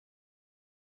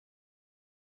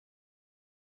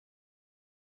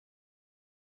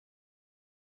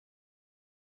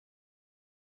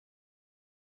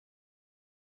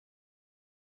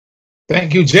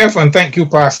Thank you, Jeff, and thank you,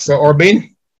 Pastor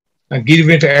Orbin. And good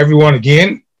evening to everyone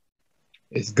again.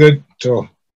 It's good to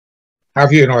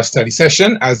have you in our study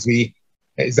session as we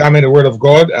examine the Word of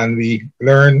God and we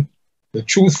learn the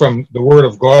truth from the Word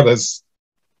of God as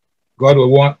God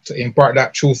will want to impart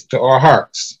that truth to our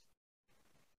hearts.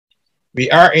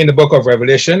 We are in the book of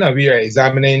Revelation and we are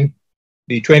examining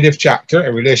the 20th chapter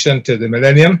in relation to the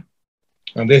Millennium.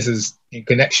 And this is in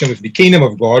connection with the kingdom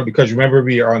of God, because remember,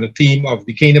 we are on the theme of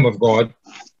the kingdom of God.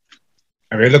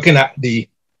 And we're looking at the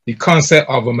concept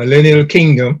of a millennial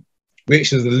kingdom,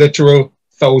 which is the literal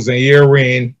 1,000-year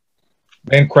reign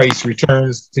when Christ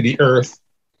returns to the earth.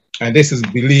 And this is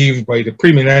believed by the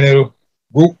premillennial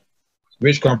group,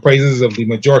 which comprises of the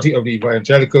majority of the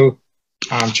evangelical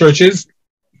churches.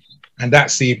 And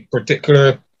that's the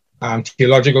particular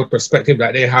theological perspective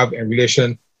that they have in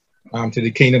relation to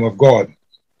the kingdom of God.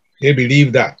 They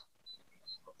believe that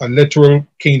a literal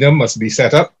kingdom must be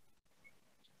set up.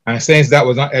 And since that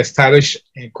was not established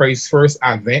in Christ's first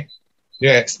advent,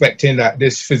 they're expecting that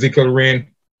this physical reign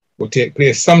will take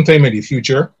place sometime in the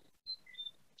future.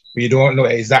 We don't know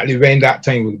exactly when that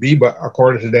time will be, but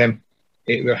according to them,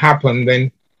 it will happen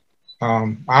when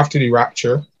after the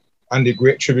rapture and the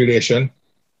great tribulation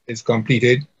is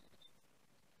completed.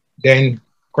 Then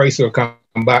Christ will come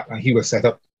back and he will set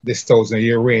up this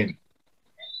 1,000-year reign.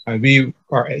 And we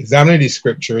are examining the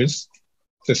scriptures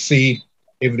to see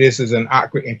if this is an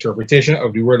accurate interpretation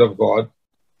of the Word of God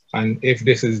and if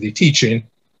this is the teaching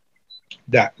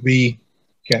that we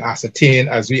can ascertain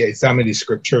as we examine the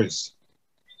scriptures.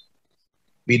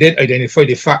 We did identify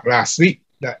the fact last week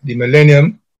that the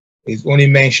millennium is only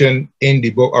mentioned in the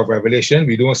book of Revelation.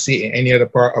 We don't see it in any other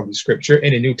part of the scripture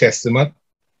in the New Testament,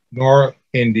 nor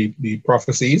in the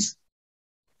prophecies.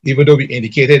 Even though we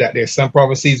indicated that there's some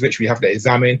prophecies which we have to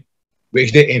examine,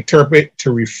 which they interpret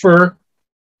to refer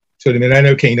to the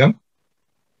millennial kingdom.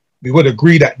 We would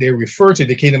agree that they refer to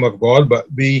the kingdom of God, but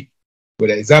we would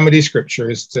examine these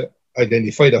scriptures to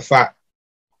identify the fact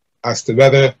as to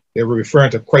whether they were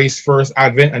referring to Christ's first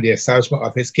advent and the establishment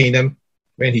of his kingdom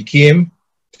when he came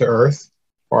to earth,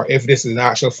 or if this is an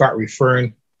actual fact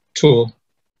referring to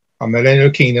a millennial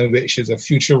kingdom, which is a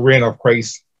future reign of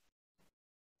Christ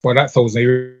for that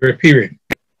 1,000-year period.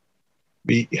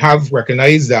 We have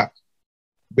recognized that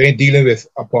when dealing with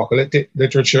apocalyptic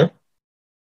literature,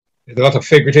 there's a lot of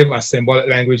figurative and symbolic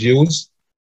language used.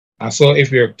 And so if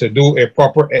we're to do a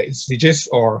proper exegesis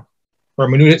or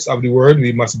hermeneutics of the word,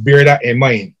 we must bear that in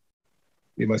mind.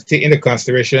 We must take into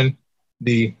consideration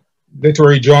the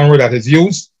literary genre that is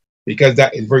used, because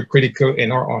that is very critical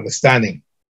in our understanding.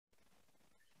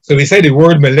 So we say the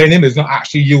word millennium is not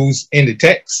actually used in the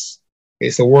text.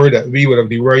 It's a word that we would have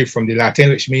derived from the Latin,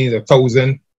 which means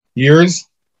 1,000 years.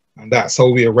 And that's how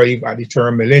we arrive at the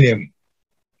term millennium.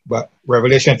 But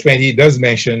Revelation 20 does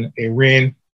mention a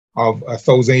reign of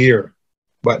 1,000 years,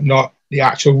 but not the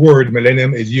actual word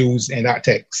millennium is used in that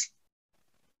text.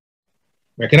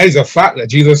 Recognize the fact that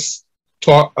Jesus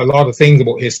taught a lot of things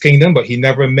about his kingdom, but he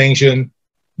never mentioned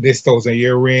this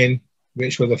 1,000-year reign,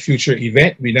 which was a future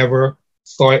event. We never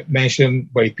saw it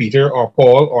mentioned by Peter or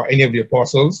Paul or any of the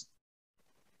apostles.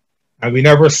 And we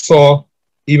never saw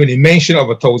even the mention of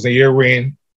a 1,000-year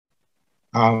reign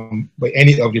by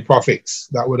any of the prophets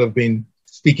that would have been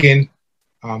speaking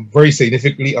very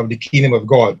significantly of the kingdom of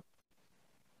God.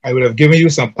 I would have given you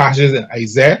some passages in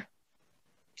Isaiah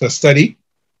to study,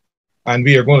 and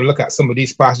we are going to look at some of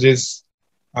these passages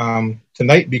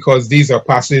tonight, because these are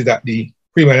passages that the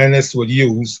premillennialists would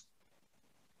use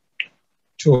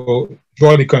to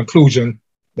draw the conclusion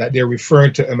that they're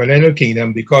referring to a millennial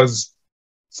kingdom, because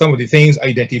some of the things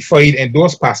identified in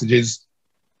those passages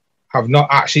have not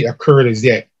actually occurred as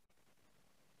yet.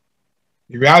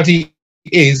 The reality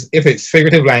is, if it's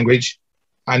figurative language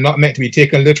and not meant to be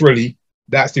taken literally,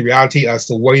 that's the reality as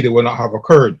to why they will not have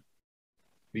occurred.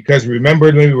 Because remember,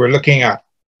 when we were looking at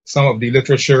some of the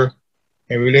literature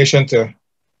in relation to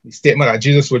the statement that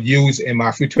Jesus would use in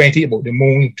Matthew 20 about the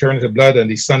moon turning to blood and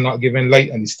the sun not giving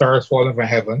light and the stars falling from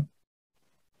heaven,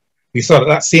 we saw that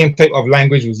that same type of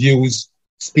language was used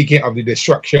speaking of the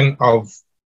destruction of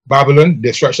Babylon, the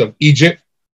destruction of Egypt,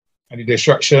 and the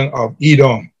destruction of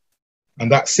Edom.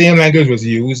 And that same language was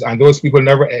used, and those people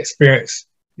never experienced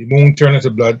the moon turning to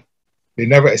blood. They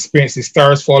never experienced the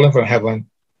stars falling from heaven,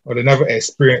 or they never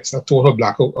experienced a total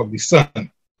blackout of the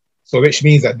sun. So which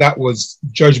means that that was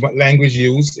judgment language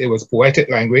used. It was poetic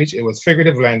language. It was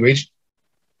figurative language.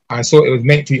 And so it was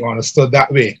meant to be understood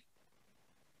that way.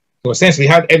 So since we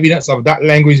had evidence of that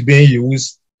language being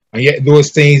used, and yet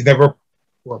those things never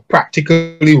were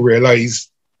practically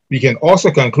realized, we can also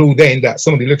conclude then that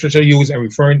some of the literature used in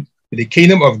referring to the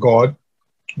kingdom of God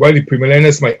while the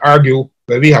premillennialists might argue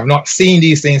that we have not seen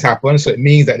these things happen, so it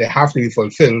means that they have to be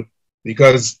fulfilled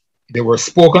because they were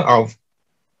spoken of.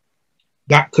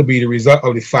 That could be the result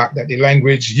of the fact that the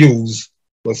language used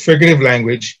was figurative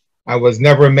language and was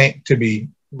never meant to be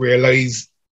realized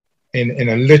in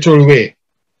a literal way.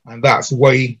 And that's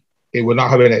why it would not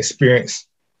have been experienced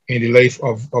in the life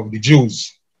of the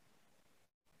Jews.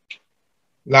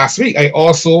 Last week, I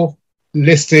also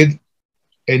listed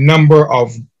a number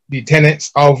of the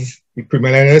tenets of the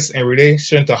premillennialists in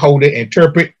relation to how they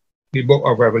interpret the book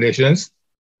of Revelations.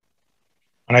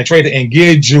 And I tried to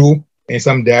engage you in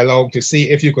some dialogue to see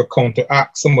if you could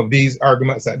counteract some of these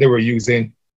arguments that they were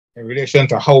using in relation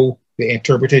to how they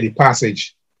interpreted the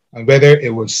passage and whether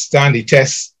it would stand the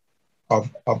test of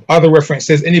other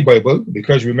references in the Bible,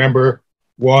 because remember,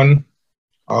 one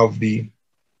of the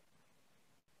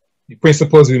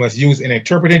principles we must use in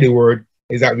interpreting the word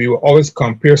is that we will always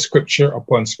compare scripture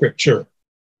upon scripture.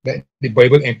 Let the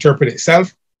Bible interpret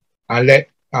itself and let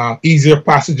easier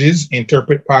passages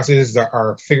interpret passages that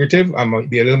are figurative and might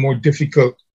be a little more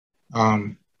difficult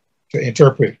to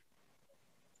interpret,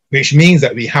 which means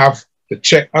that we have to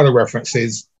check other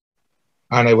references.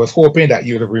 And I was hoping that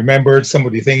you would have remembered some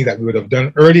of the things that we would have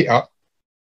done earlier,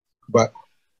 but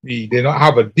we did not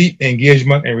have a deep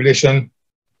engagement in relation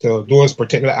to those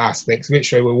particular aspects,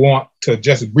 which I will want to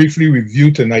just briefly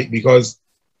review tonight, because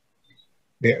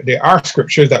there are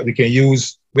scriptures that we can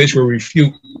use which will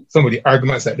refute some of the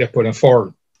arguments that they're putting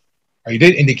forward. I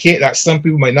did indicate that some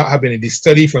people might not have been in the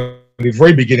study from the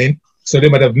very beginning, so they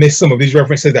might have missed some of these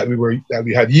references that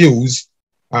we had used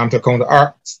to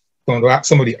counteract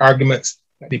some of the arguments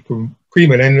that the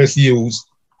premillennialists use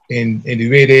in the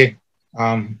way they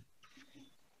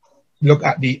look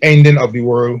at the ending of the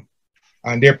world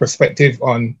and their perspective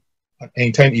on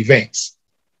end time events.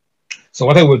 So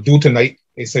what I will do tonight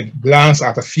is to glance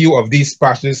at a few of these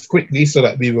passages quickly so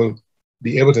that we will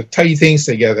be able to tie things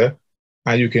together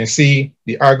and you can see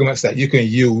the arguments that you can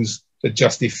use to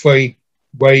justify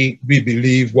why we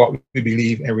believe what we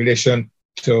believe in relation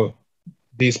to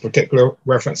these particular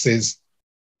references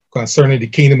concerning the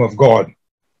kingdom of God,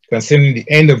 concerning the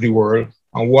end of the world,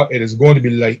 and what it is going to be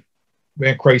like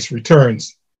when Christ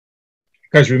returns.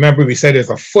 Because remember, we said there's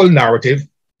a full narrative,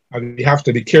 and we have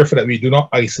to be careful that we do not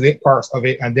isolate parts of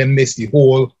it and then miss the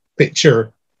whole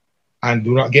picture and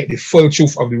do not get the full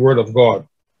truth of the word of God.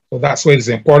 So that's why it is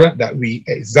important that we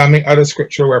examine other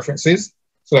scriptural references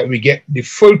so that we get the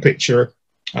full picture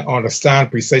and understand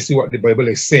precisely what the Bible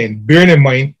is saying. Bearing in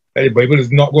mind that the Bible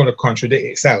is not going to contradict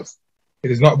itself.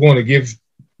 It is not going to give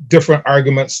different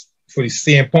arguments for the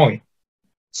same point.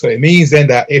 So it means then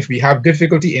that if we have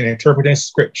difficulty in interpreting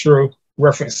scriptural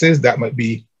references that might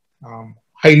be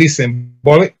highly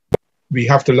symbolic, we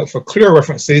have to look for clear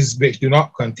references which do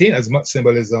not contain as much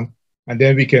symbolism, and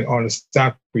then we can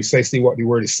understand precisely what the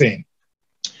word is saying.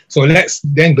 So let's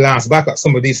then glance back at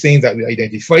some of these things that we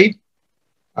identified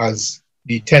as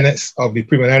the tenets of the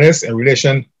premillennialists in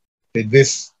relation to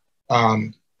this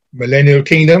millennial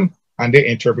kingdom and their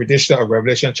interpretation of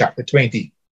Revelation chapter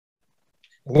 20.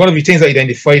 One of the things I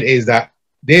identified is that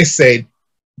they said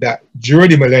that during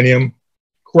the millennium,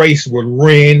 Christ would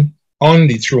reign on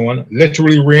the throne,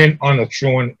 literally reign on the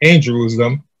throne in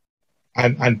Jerusalem,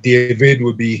 and David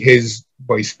would be his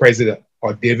vice president,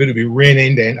 or David would be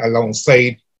reigning then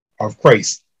alongside of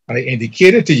Christ. And I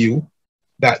indicated to you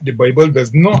that the Bible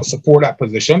does not support that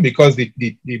position, because the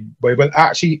Bible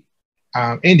actually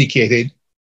indicated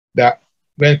that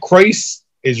when Christ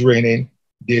is reigning,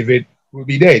 David will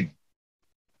be dead.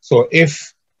 So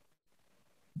if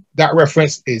that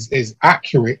reference is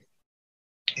accurate,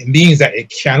 it means that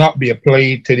it cannot be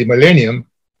applied to the millennium,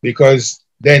 because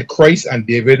then Christ and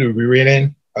David will be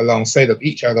reigning alongside of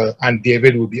each other and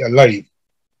David will be alive,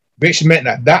 which meant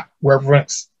that that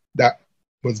reference that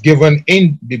was given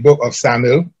in the book of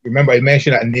Samuel, remember I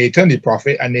mentioned that Nathan the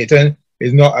prophet, and Nathan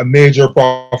is not a major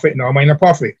prophet nor a minor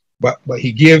prophet, but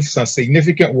he gave some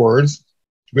significant words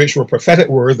which were prophetic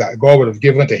words that God would have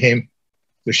given to him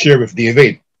to share with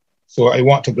David. So I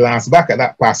want to glance back at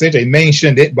that passage. I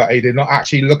mentioned it, but I did not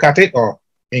actually look at it or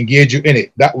engage you in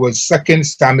it. That was 2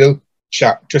 Samuel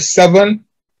chapter 7,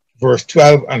 verse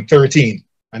 12 and 13.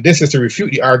 And this is to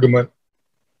refute the argument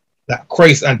that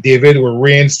Christ and David will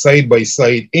reign side by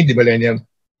side in the millennium,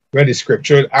 when the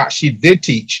scripture actually did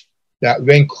teach that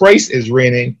when Christ is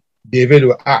reigning, David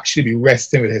will actually be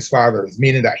resting with his fathers,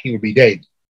 meaning that he will be dead.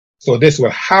 So this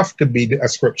will have to be a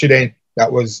scripture then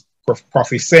that was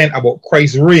prophesying about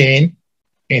Christ's reign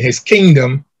in his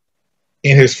kingdom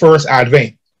in his first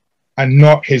advent, and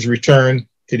not his return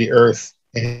to the earth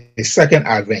in his second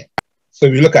advent. So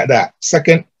we look at that.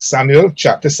 2 Samuel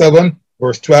chapter 7,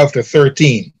 verse 12 to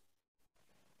 13.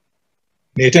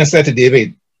 Nathan said to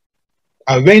David,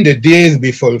 "And when the days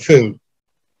be fulfilled,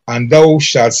 and thou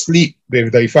shalt sleep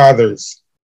with thy fathers,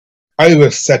 I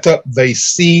will set up thy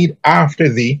seed after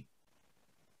thee,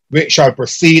 which shall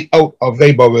proceed out of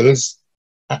thy bowels,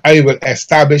 and I will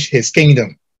establish his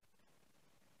kingdom.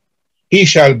 He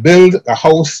shall build a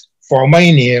house for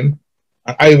my name,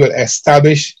 and I will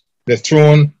establish the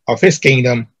throne of his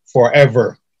kingdom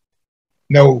forever."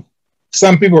 Now,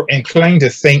 some people are inclined to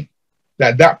think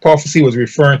that that prophecy was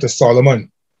referring to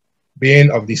Solomon,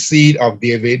 being of the seed of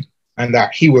David, and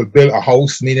that he will build a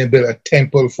house, meaning build a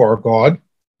temple for God.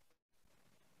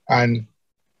 And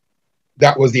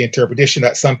that was the interpretation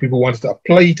that some people wanted to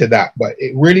apply to that, but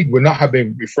it really would not have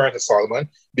been referring to Solomon,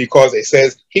 because it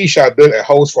says, "He shall build a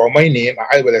house for my name, and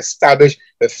I will establish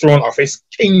the throne of his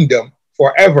kingdom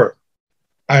forever."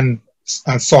 And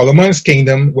Solomon's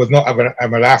kingdom was not an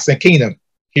everlasting kingdom.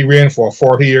 He reigned for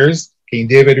 40 years. King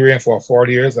David reigned for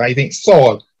 40 years. And I think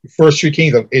Saul, the first three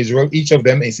kings of Israel, each of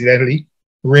them incidentally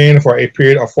reigned for a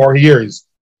period of 40 years.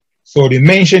 So the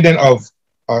mention then of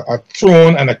a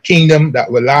throne and a kingdom that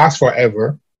will last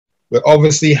forever will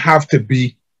obviously have to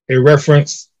be a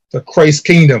reference to Christ's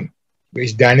kingdom,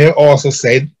 which Daniel also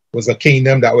said was a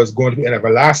kingdom that was going to be an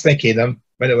everlasting kingdom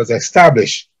when it was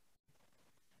established.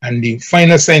 And the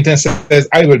final sentence says,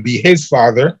 "I will be his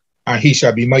father, and he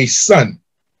shall be my son."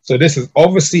 So this is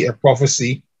obviously a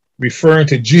prophecy referring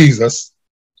to Jesus,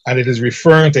 and it is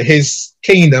referring to his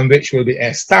kingdom, which will be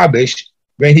established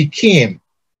when he came.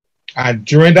 And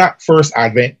during that first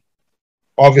advent,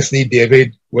 obviously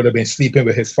David would have been sleeping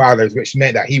with his fathers, which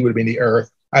meant that he would have been the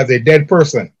earth as a dead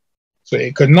person. So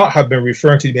it could not have been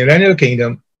referring to the millennial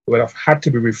kingdom. It would have had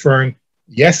to be referring,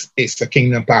 yes, it's a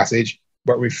kingdom passage,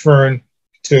 but referring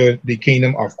to the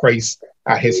kingdom of Christ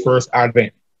at his first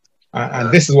advent. And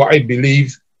this is what I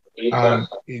believe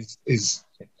is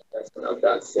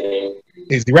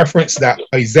the reference that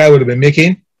Isaiah would have been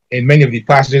making in many of the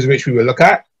passages which we will look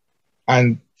at.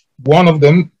 And one of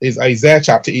them is Isaiah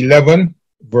chapter 11,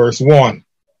 verse 1,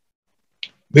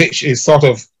 which is sort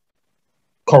of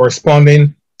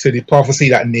corresponding to the prophecy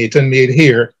that Nathan made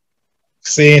here,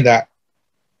 saying that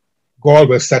God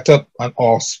will set up an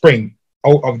offspring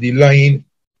out of the line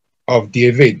of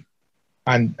David.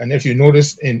 And if you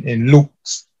notice in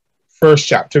Luke's first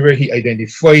chapter, where he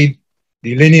identified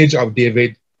the lineage of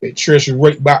David, it traced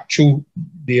right back through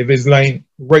David's line,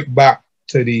 right back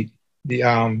to the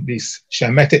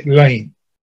Shemitic line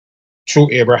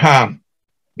through Abraham,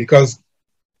 because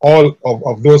all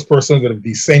of those persons would have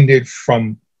descended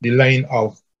from the line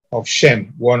of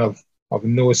Shem, one of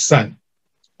Noah's sons,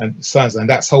 and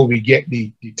that's how we get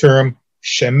the term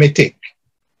Shemitic.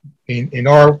 In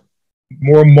our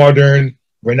more modern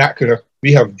vernacular,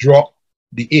 we have dropped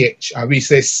the H and we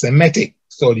say Semitic.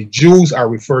 So the Jews are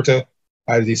referred to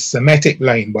as the Semitic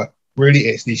line, but really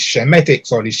it's the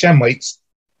Shemitics or the Shemites,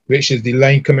 which is the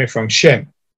line coming from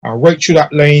Shem. And right through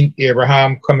that line,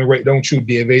 Abraham coming right down through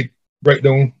David, right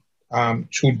down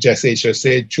through Jesse,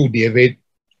 through David,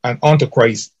 and onto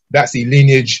Christ. That's the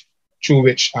lineage through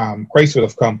which Christ would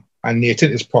have come. And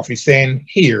Nathan is prophesying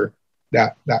here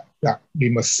that the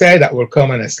Messiah that will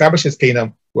come and establish his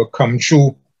kingdom will come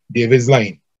through David's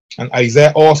line. And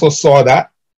Isaiah also saw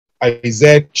that.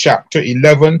 Isaiah chapter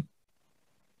 11,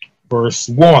 verse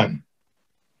 1.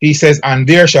 He says, "And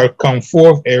there shall come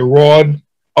forth a rod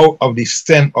out of the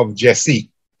stem of Jesse,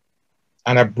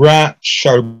 and a branch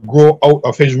shall grow out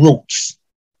of his roots,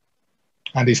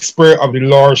 and the Spirit of the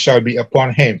Lord shall be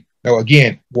upon him." Now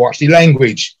again, watch the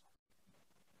language.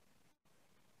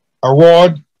 A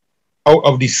rod out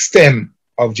of the stem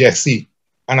of Jesse,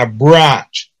 and a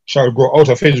branch shall grow out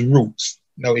of his roots.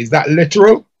 Now, is that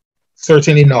literal?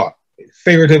 Certainly not.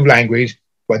 Figurative language,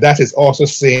 but that is also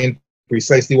saying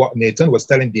precisely what Nathan was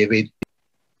telling David,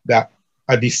 that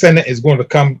a descendant is going to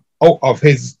come out of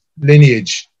his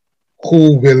lineage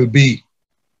who will be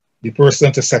the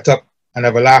person to set up an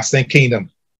everlasting kingdom.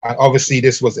 And obviously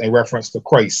this was in reference to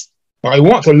Christ. Now I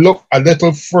want to look a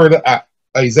little further at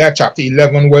Isaiah chapter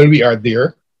 11 while we are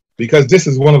there, because this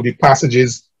is one of the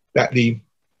passages that the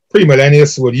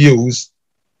premillennialists would use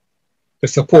to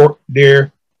support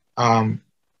their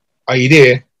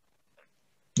idea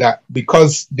that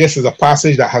because this is a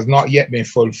passage that has not yet been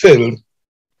fulfilled,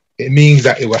 it means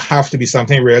that it will have to be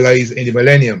something realized in the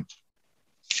millennium.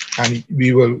 And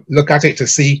we will look at it to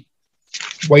see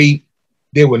why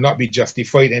they will not be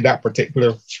justified in that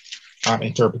particular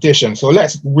interpretation. So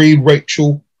let's read right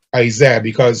through Isaiah,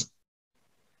 because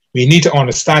we need to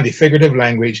understand the figurative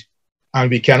language, and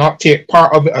we cannot take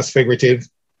part of it as figurative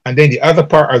and then the other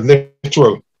part as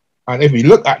literal. And if we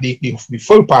look at the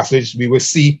full passage, we will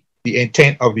see the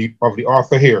intent of the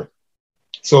author here.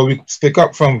 So we pick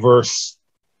up from verse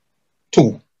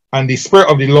 2. And the Spirit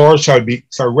of the Lord shall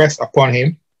rest upon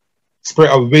him,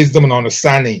 Spirit of wisdom and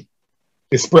understanding,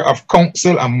 the Spirit of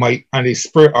counsel and might, and the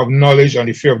Spirit of knowledge and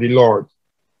the fear of the Lord.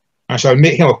 And shall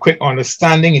make him of quick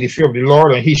understanding in the fear of the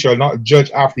Lord, and he shall not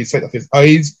judge after the sight of his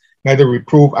eyes, neither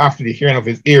reprove after the hearing of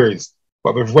his ears.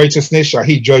 But with righteousness shall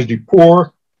he judge the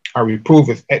poor, and reprove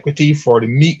with equity for the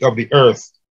meek of the earth.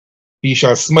 He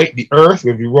shall smite the earth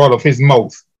with the rod of his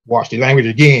mouth. Watch the language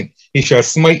again. He shall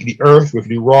smite the earth with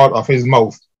the rod of his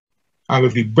mouth, and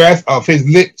with the breath of his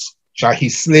lips shall he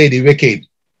slay the wicked.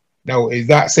 Now, is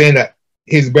that saying that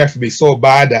his breath will be so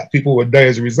bad that people will die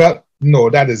as a result? No,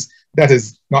 that is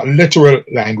not literal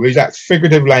language. That's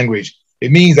figurative language.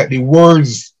 It means that the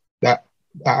words that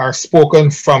are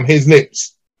spoken from his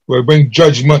lips will bring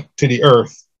judgment to the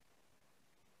earth.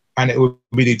 And it will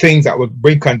be the things that will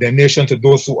bring condemnation to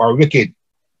those who are wicked.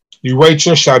 The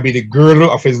righteous shall be the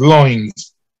girdle of his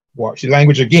loins. Watch the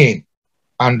language again.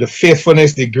 And the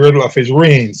faithfulness, the girdle of his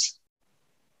reins.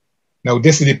 Now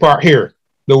this is the part here.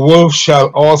 The wolf shall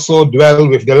also dwell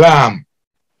with the lamb,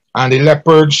 and the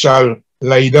leopard shall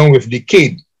lie down with the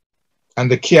kid, and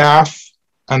the calf,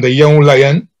 and the young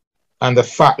lion, and the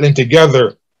fatling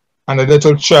together, and the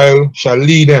little child shall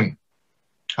lead him,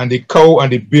 and the cow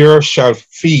and the bear shall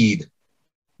feed.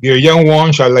 Their young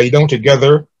ones shall lie down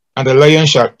together, and the lion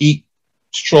shall eat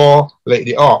straw like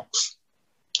the ox,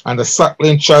 and the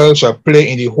suckling child shall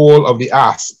play in the hole of the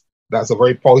asp. That's a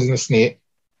very poisonous snake.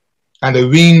 And the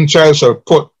weaned child shall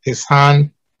put his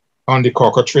hand on the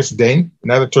cockatrice den,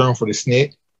 another term for the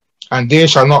snake, and they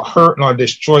shall not hurt nor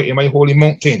destroy in my holy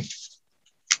mountain.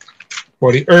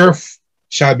 For the earth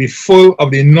shall be full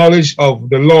of the knowledge of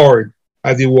the Lord,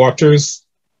 as the waters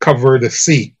cover the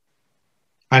sea.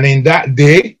 And in that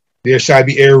day there shall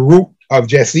be a root of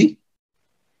Jesse,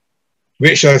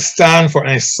 which shall stand for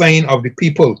a sign of the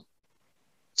people.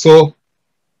 So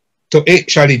to it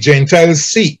shall the Gentiles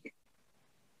seek,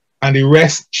 and the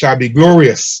rest shall be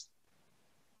glorious.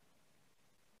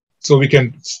 So we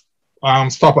can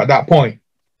stop at that point.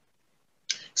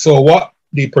 So what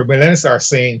the premillennialists are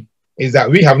saying is that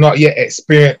we have not yet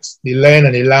experienced the lion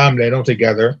and the lamb laying down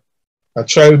together, a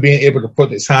child being able to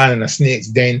put his hand in a snake's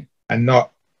den and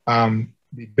not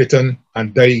be bitten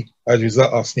and die as a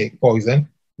result of snake poison.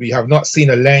 We have not seen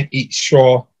a lion eat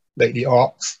straw like the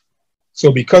ox.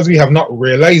 So because we have not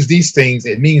realized these things,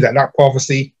 it means that that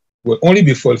prophecy will only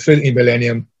be fulfilled in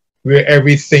millennium, where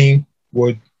everything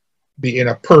would be in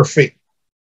a perfect,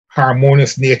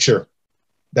 harmonious nature,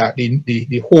 that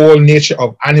the whole nature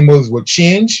of animals will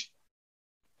change,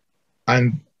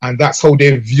 and that's how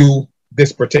they view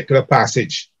this particular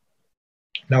passage.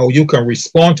 Now you can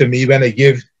respond to me when I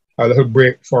give a little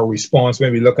break for a response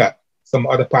when we look at some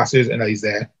other passages in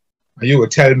Isaiah, and you will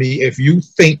tell me if you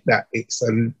think that it's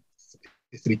to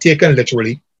be taken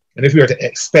literally, and if we are to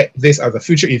expect this as a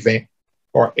future event,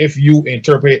 or if you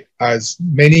interpret, as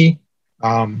many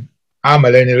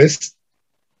amillennialists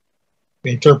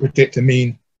interpret it to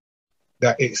mean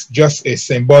that it's just a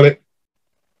symbolic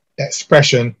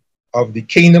expression of the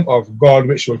kingdom of God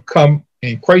which will come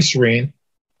in Christ's reign,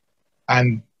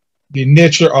 and the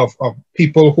nature of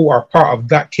people who are part of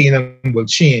that kingdom will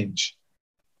change.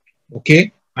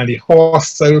 Okay? And the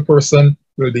hostile person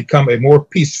will become a more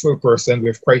peaceful person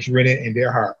with Christ reigning in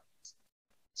their heart.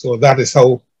 So that is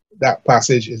how that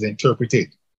passage is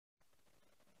interpreted.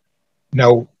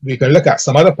 Now, we can look at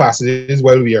some other passages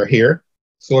while we are here,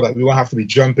 so that we won't have to be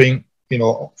jumping,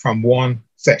 from one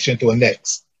section to the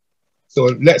next. So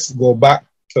let's go back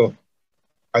to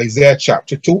Isaiah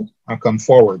chapter 2 and come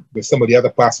forward with some of the other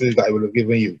passages that I will have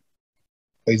given you.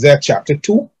 Isaiah chapter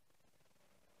 2.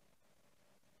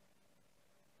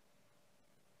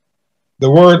 The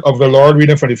word of the Lord,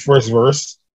 reading from the first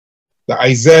verse, that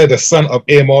Isaiah the son of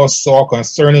Amos saw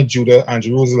concerning Judah and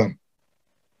Jerusalem.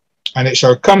 And it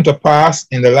shall come to pass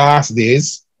in the last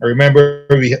days, I remember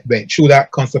we went through that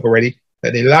concept already,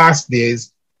 that the last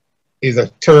days is a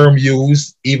term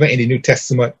used even in the New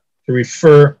Testament to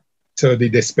refer to the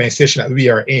dispensation that we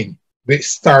are in, which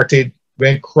started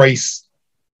when Christ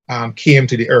came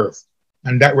to the earth.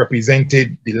 And that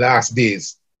represented the last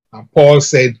days. Paul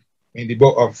said in the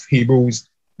book of Hebrews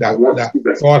that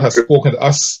God has spoken to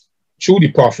us through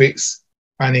the prophets,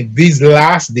 and in these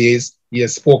last days he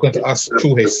has spoken to us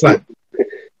through his son,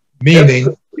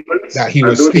 meaning that he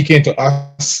was speaking to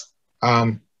us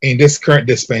in this current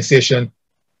dispensation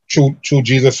through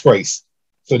Jesus Christ.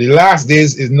 So the last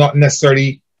days is not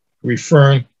necessarily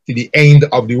referring to the end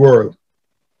of the world.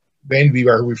 When we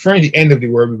are referring to the end of the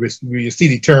world, we see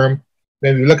the term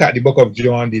when we look at the book of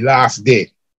John, the last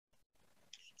day.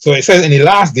 So it says in the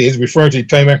last days, referring to the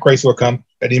time when Christ will come,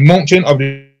 that the mountain of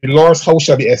the Lord's house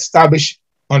shall be established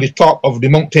on the top of the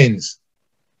mountains,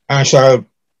 and shall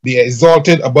be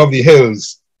exalted above the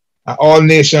hills, and all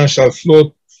nations shall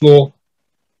flow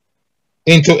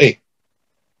into it.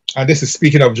 And this is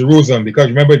speaking of Jerusalem, because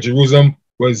remember, Jerusalem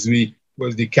was the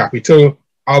capital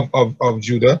of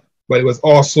Judah, but it was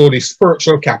also the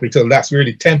spiritual capital. That's where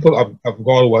the temple of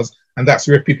God was, and that's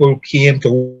where people came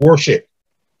to worship.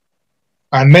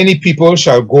 And many people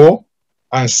shall go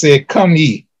and say, Come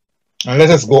ye, and let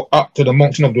us go up to the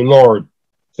mountain of the Lord,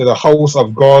 to the house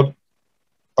of God,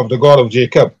 of the God of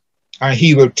Jacob, and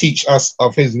he will teach us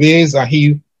of his ways, and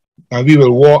we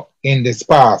will walk in this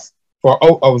path. For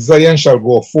out of Zion shall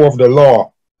go forth the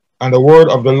law, and the word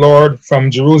of the Lord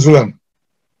from Jerusalem.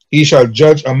 He shall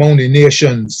judge among the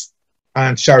nations,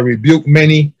 and shall rebuke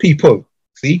many people.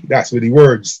 See, that's with the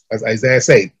words, as Isaiah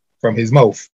said, from his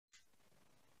mouth.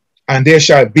 And they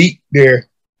shall beat their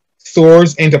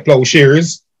swords into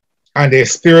plowshares, and their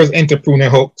spears into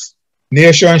pruning hooks.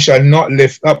 Nation shall not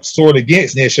lift up sword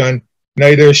against nation,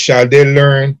 neither shall they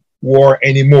learn war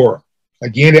anymore.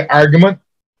 Again, the argument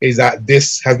is that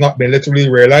this has not been literally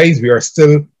realized. We are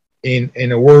still in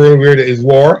a world where there is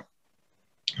war.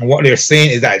 And what they're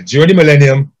saying is that during the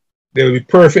millennium, there will be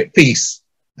perfect peace,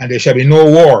 and there shall be no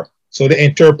war. So they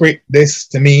interpret this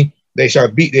to mean they shall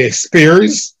beat their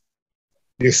swords,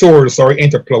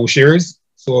 into plowshares.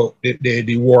 So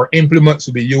the war implements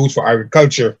will be used for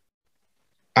agriculture,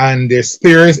 and their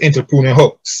spears into pruning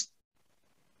hooks.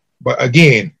 But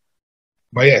again,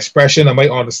 my expression and my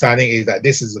understanding is that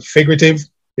this is a figurative,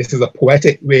 this is a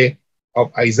poetic way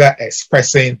of Isaiah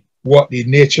expressing what the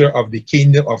nature of the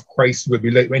kingdom of Christ will be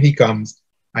like when he comes,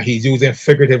 and he's using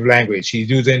figurative language, he's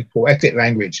using poetic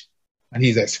language, and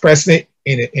he's expressing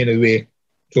it in a way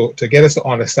to get us to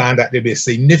understand that there'll be a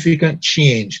significant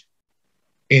change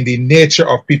in the nature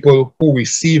of people who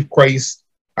receive Christ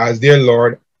as their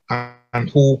Lord and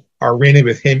who are reigning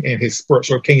with him in his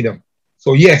spiritual kingdom.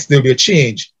 So yes, there'll be a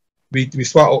change. We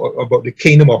spoke about the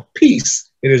kingdom of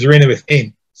peace. It is reigning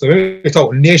within. So when we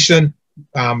talk nation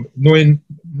knowing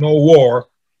no war,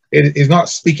 it is not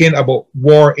speaking about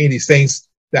war in the sense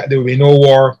that there will be no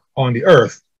war on the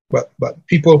earth, but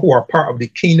people who are part of the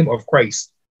kingdom of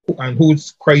Christ and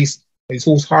whose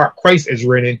heart Christ is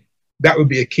reigning, that would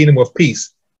be a kingdom of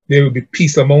peace. There will be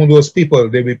peace among those people.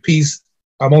 There will be peace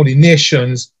among the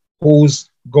nations whose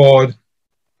God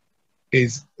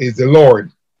is the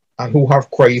Lord and who have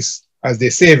Christ as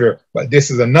their Savior. But this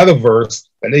is another verse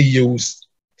that they use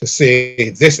to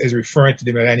say this is referring to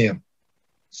the millennium.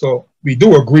 So we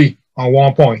do agree on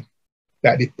one point,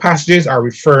 that the passages are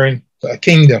referring to a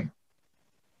kingdom.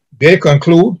 They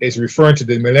conclude it's referring to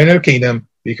the millennial kingdom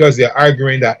because they're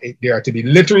arguing that they are to be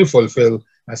literally fulfilled.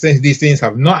 And since these things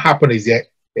have not happened as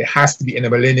yet, it has to be in the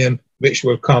millennium, which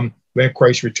will come when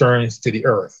Christ returns to the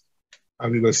earth.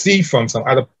 And we will see from some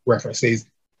other references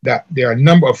that there are a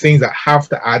number of things that have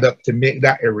to add up to make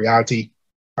that a reality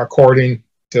according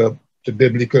to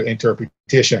biblical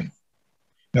interpretation.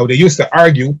 Now, they used to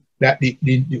argue that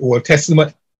the Old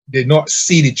Testament did not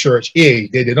see the church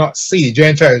age. They did not see the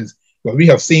Gentiles. But we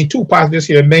have seen two passages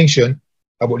here mention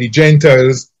about the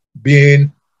Gentiles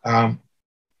being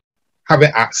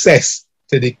having access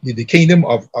to the kingdom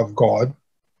of God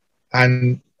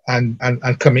and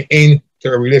coming into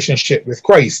a relationship with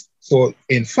Christ. So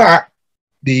in fact,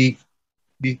 the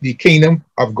kingdom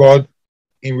of God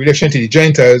in relation to the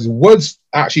Gentiles was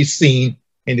actually seen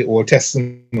in the Old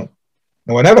Testament.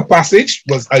 Now another passage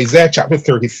was Isaiah chapter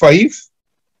 35.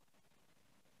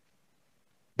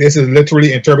 This is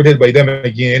literally interpreted by them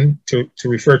again to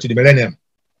refer to the millennium,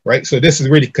 right? So this is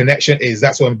where the connection is.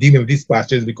 That's why I'm dealing with these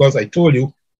passages, because I told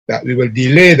you that we will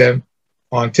delay them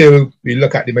until we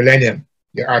look at the millennium.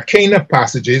 There are kingdom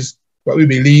passages, but we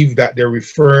believe that they're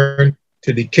referring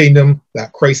to the kingdom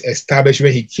that Christ established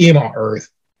when he came on earth.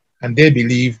 And they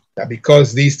believe that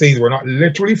because these things were not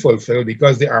literally fulfilled,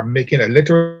 because they are making a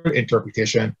literal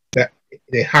interpretation, that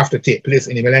they have to take place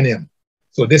in the millennium.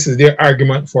 So this is their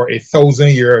argument for a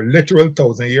 1,000-year, literal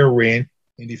 1,000-year reign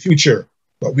in the future.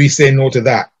 But we say no to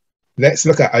that. Let's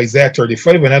look at Isaiah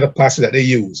 35, another passage that they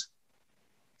use.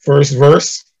 First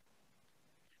verse,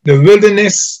 the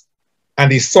wilderness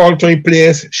and the solitary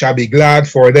place shall be glad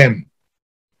for them,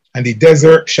 and the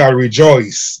desert shall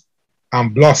rejoice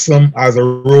and blossom as a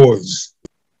rose.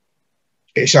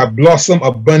 It shall blossom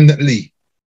abundantly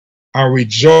and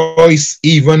rejoice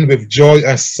even with joy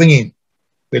and singing.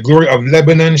 The glory of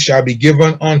Lebanon shall be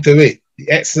given unto it, the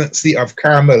excellency of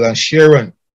Carmel and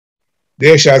Sharon.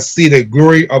 They shall see the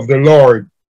glory of the Lord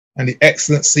and the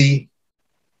excellency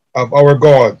of our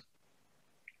God.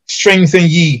 Strengthen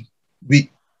ye the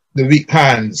weak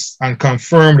hands, and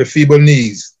confirm the feeble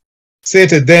knees. Say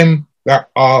to them that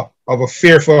are of a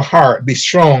fearful heart, be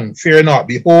strong, fear not.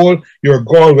 Behold, your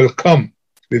God will come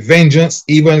with vengeance,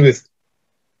 even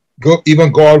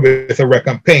God with a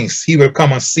recompense. He will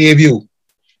come and save you.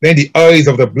 Then the eyes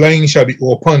of the blind shall be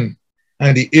opened,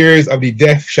 and the ears of the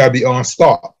deaf shall be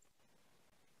unstopped.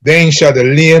 Then shall the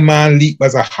lame man leap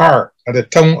as a hart, and the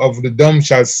tongue of the dumb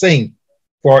shall sing.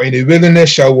 For in the wilderness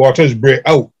shall waters break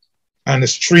out, and the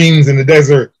streams in the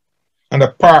desert, and the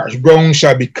parched ground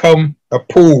shall become a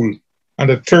pool, and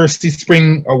the thirsty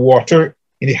spring of water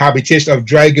in the habitation of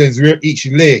dragons, where each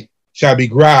lake shall be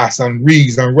grass and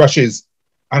reeds and rushes,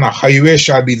 and a highway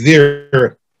shall be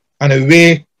there, and a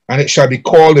way, and it shall be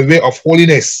called the way of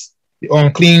holiness. The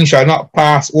unclean shall not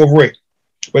pass over it,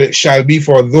 but it shall be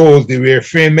for those that where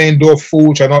fair men, though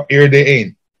fools, shall not err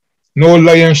therein. No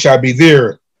lion shall be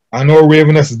there, and no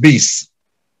ravenous beast.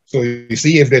 So you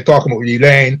see, if they're talking about the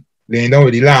lion laying down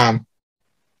with the lamb,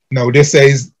 now this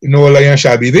says no lion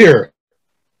shall be there.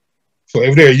 So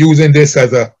if they're using this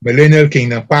as a millennial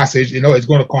kingdom passage, it's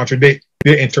going to contradict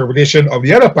their interpretation of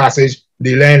the other passage,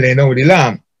 the lion laying down with the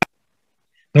lamb.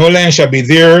 No lion shall be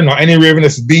there, nor any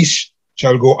ravenous beast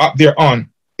shall go up thereon.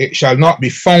 It shall not be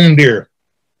found there,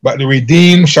 but the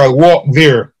redeemed shall walk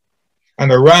there. And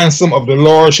the ransom of the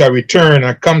Lord shall return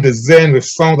and come to Zion with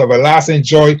songs of everlasting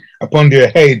joy upon their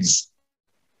heads.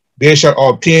 They shall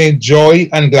obtain joy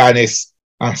and gladness,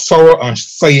 and sorrow and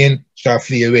sighing shall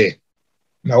flee away.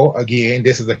 Now, again,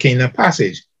 this is a kingdom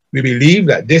passage. We believe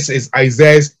that this is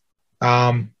Isaiah's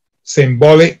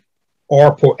symbolic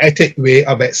or poetic way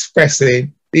of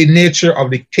expressing the nature of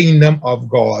the kingdom of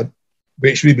God,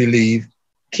 which we believe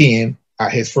came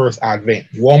at his first advent.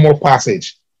 One more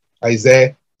passage,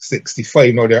 Isaiah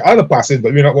 65. Now, there are other passages,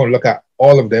 but we're not going to look at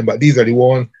all of them, but these are the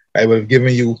ones I would have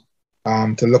given you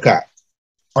to look at.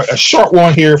 All right, a short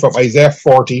one here from Isaiah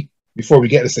 40 before we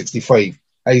get to 65.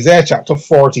 Isaiah chapter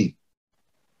 40.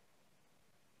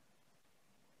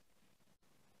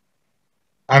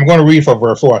 I'm going to read from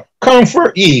verse 4.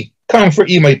 Comfort ye,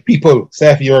 my people,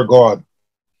 saith your God.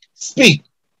 Speak,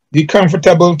 be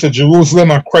comfortable to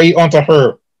Jerusalem, and cry unto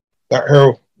her that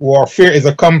her warfare is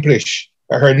accomplished,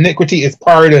 that her iniquity is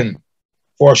pardoned,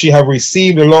 for she have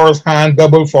received the Lord's hand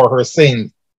double for her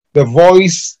sins. The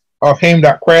voice of him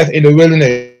that crieth in the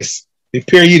wilderness,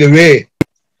 prepare ye the way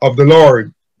of the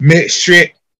Lord, make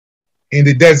straight in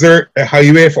the desert a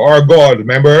highway for our God.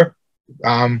 Remember,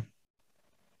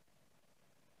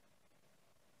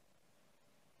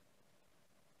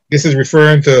 this is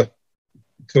referring to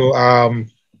John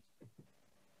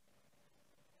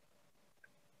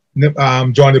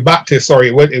the Baptist. Sorry,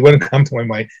 it wouldn't come to my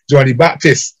mind. John the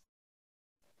Baptist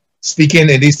speaking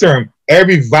in these terms.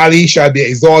 Every valley shall be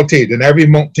exalted, and every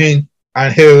mountain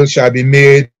and hill shall be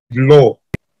made low,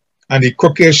 and the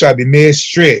crooked shall be made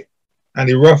straight, and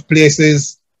the rough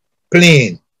places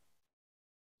plain.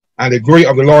 And the glory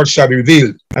of the Lord shall be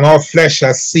revealed, and all flesh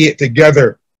shall see it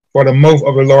together, for the mouth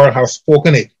of the Lord hath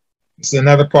spoken it. It's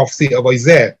another prophecy of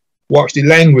Isaiah. Watch the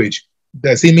language.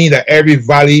 Does he mean that every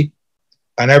valley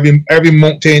and every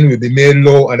mountain will be made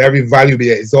low, and every valley will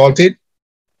be exalted,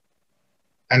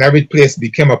 and every place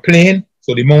become a plain?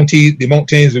 So the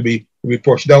mountains will be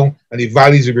pushed down, and the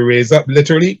valleys will be raised up,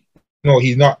 literally? No,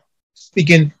 he's not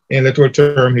speaking in literal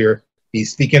term here.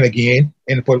 He's speaking again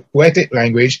in poetic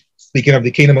language, speaking of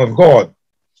the kingdom of God.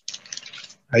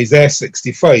 Isaiah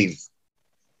 65.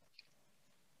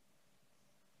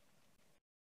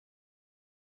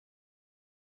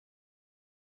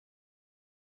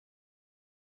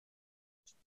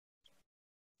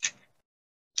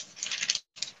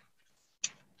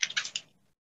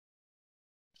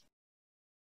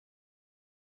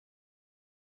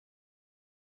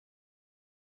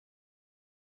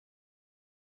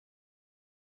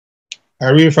 I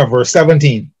read from verse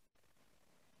 17.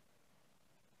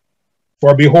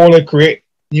 For behold, I create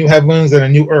new heavens and a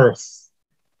new earth,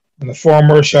 and the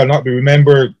former shall not be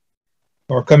remembered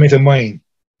nor come into mind.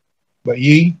 But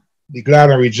ye, be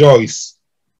glad and rejoice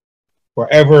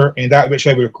forever in that which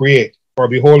I will create. For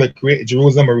behold, I create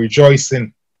Jerusalem a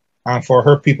rejoicing, and for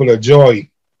her people a joy.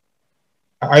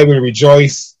 I will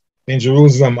rejoice in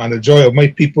Jerusalem, and the joy of my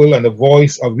people, and the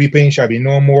voice of weeping shall be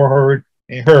no more heard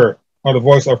in her, nor the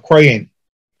voice of crying.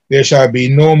 There shall be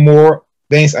no more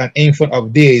thence an infant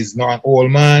of days, nor an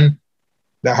old man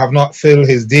that have not filled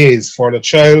his days. For the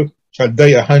child shall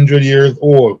die 100 years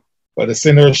old, but the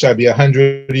sinner shall be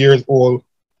 100 years old,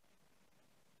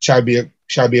 shall be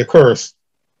accursed.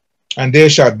 And they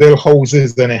shall build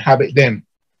houses and inhabit them,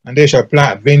 and they shall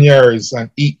plant vineyards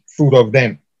and eat fruit of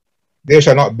them. They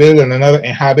shall not build and another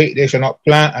inhabit. They shall not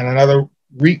plant and another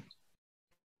reap,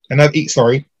 another eat,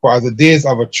 sorry. For as the days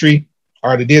of a tree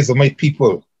are the days of my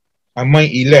people, and my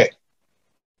elect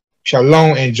shall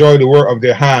long enjoy the work of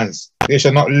their hands. They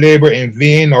shall not labor in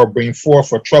vain or bring forth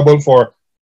for trouble, for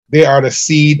they are the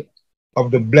seed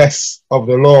of the blessed of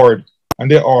the Lord, and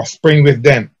their offspring with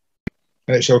them.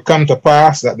 And it shall come to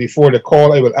pass that before the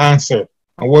call I will answer,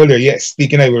 and while they're yet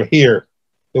speaking I will hear.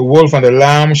 The wolf and the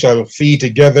lamb shall feed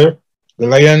together, the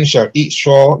lion shall eat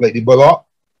straw like the bullock,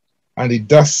 and the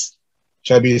dust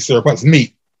shall be the serpent's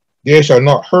meat. They shall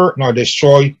not hurt nor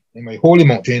destroy in my holy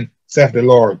mountain, saith the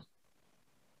Lord.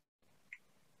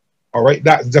 All right,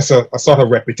 that's just a sort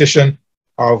of repetition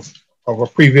of a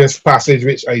previous passage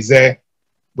which Isaiah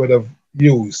would have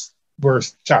used.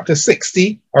 Verse chapter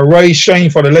 60, arise,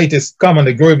 shine, for the light is come, and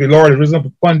the glory of the Lord is risen up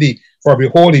upon thee. For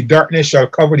behold, the darkness shall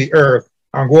cover the earth,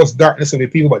 and gross darkness of the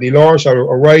people, but the Lord shall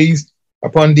arise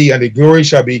upon thee, and the glory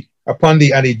shall be upon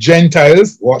thee, and the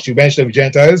Gentiles, what you mentioned of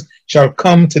Gentiles, shall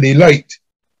come to the light,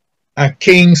 and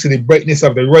kings to the brightness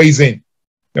of the rising.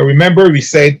 Now remember, we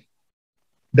said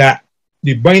that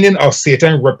the binding of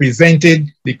Satan represented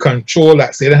the control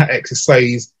that Satan had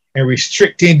exercised in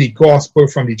restricting the gospel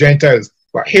from the Gentiles.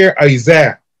 But here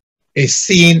Isaiah is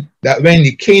seeing that when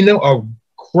the kingdom of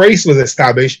Christ was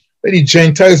established, that the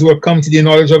Gentiles will come to the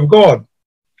knowledge of God.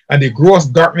 And the gross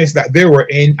darkness that they were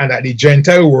in and that the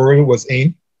Gentile world was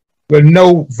in will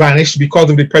now vanish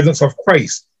because of the presence of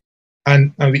Christ.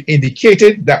 And we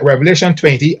indicated that Revelation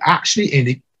 20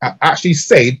 actually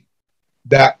said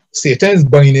that Satan's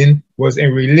binding was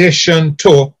in relation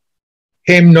to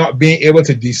him not being able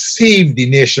to deceive the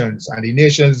nations. And the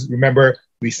nations, remember,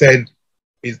 we said,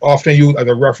 is often used as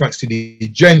a reference to the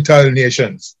Gentile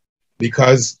nations,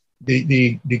 because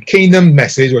the kingdom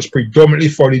message was predominantly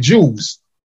for the Jews.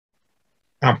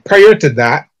 And prior to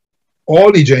that,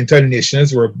 all the Gentile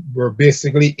nations were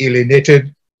basically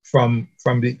alienated from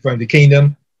the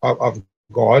kingdom of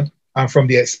God and from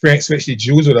the experience which the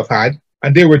Jews would have had.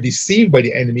 And they were deceived by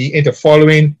the enemy into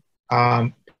following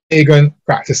pagan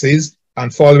practices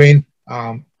and following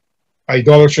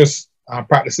idolatrous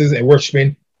practices and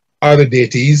worshiping other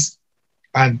deities,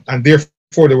 and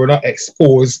therefore they were not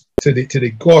exposed to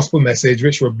the gospel message,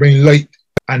 which will bring light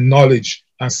and knowledge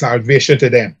and salvation to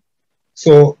them.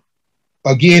 So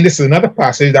again, this is another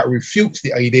passage that refutes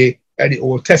the idea that the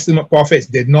Old Testament prophets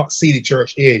did not see the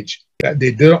church age, that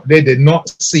they did not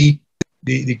see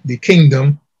the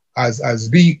kingdom as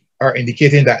we are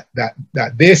indicating that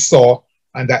they saw,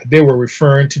 and that they were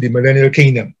referring to the millennial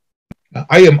kingdom. Now,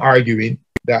 I am arguing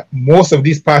that most of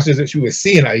these passages that you will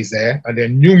see in Isaiah, and there are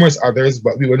numerous others,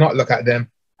 but we will not look at them,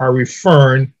 are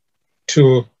referring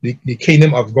to the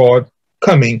kingdom of God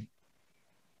coming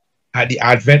at the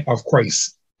advent of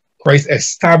Christ. Christ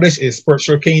established a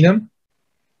spiritual kingdom,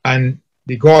 and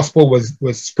the gospel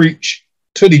was preached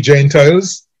to the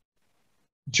Gentiles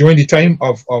during the time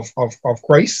of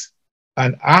Christ.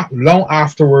 And long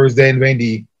afterwards, then, when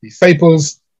the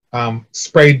disciples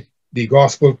spread the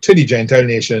gospel to the Gentile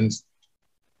nations,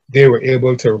 they were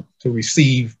able to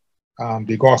receive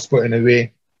the gospel in a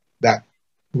way that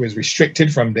was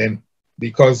restricted from them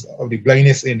because of the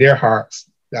blindness in their hearts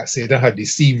that Satan had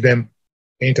deceived them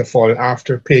into falling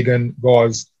after pagan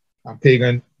gods and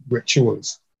pagan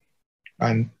rituals.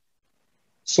 And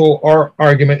so our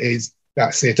argument is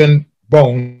that Satan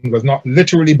bound was not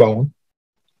literally bound.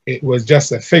 It was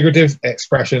just a figurative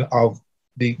expression of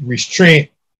the restraint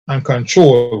and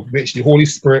control which the Holy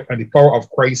Spirit and the power of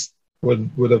Christ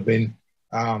would have been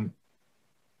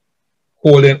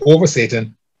holding over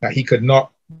Satan, that he could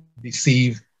not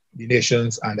deceive the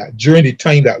nations, and that during the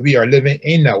time that we are living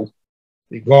in now,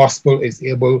 the gospel is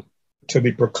able to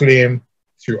be proclaimed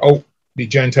throughout the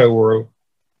Gentile world,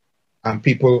 and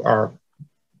people are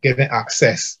getting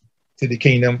access to the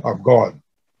kingdom of God.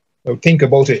 So think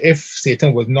about it. If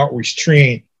Satan was not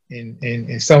restrained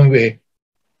in some way,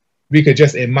 we could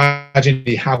just imagine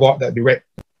the havoc that be wreaked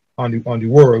on the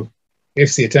world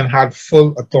if Satan had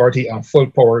full authority and full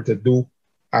power to do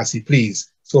as he pleased.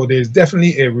 So there's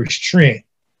definitely a restraint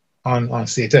on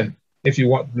Satan, if you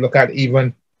want to look at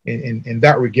even in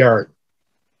that regard.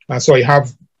 And so you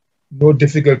have no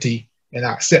difficulty in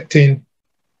accepting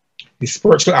the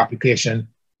spiritual application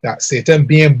that Satan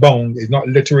being bound is not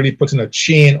literally putting a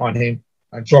chain on him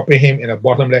and dropping him in a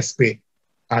bottomless pit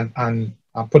and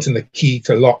putting the key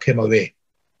to lock him away.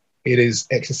 It is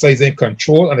exercising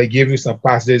control, and I gave you some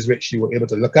passages which you were able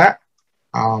to look at.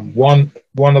 One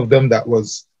of them that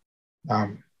was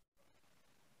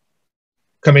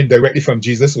coming directly from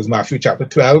Jesus was Matthew chapter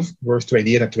 12, verse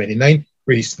 28 and 29,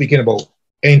 where he's speaking about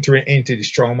entering into the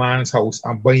strong man's house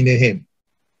and binding him.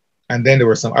 And then there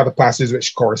were some other passages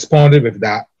which corresponded with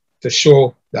that to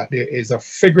show that there is a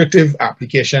figurative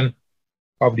application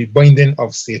of the binding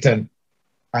of Satan,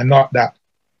 and not that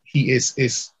he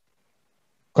is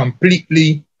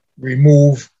completely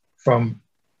removed from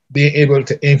being able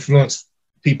to influence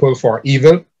people for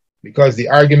evil, because the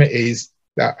argument is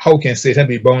that how can Satan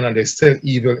be bound and there's still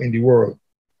evil in the world?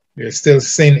 There's still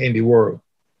sin in the world.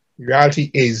 The reality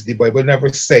is the Bible never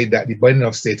said that the binding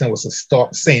of Satan was to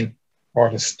stop sin or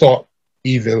to stop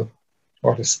evil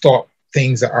or to stop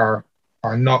things that are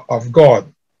not of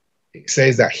God. It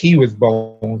says that he was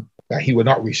bound, that he would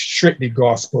not restrict the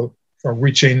gospel from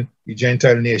reaching the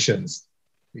Gentile nations.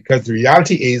 Because the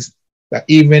reality is that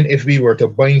even if we were to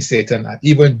bind Satan, and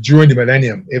even during the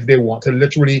millennium, if they want to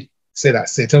literally say that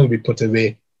Satan will be put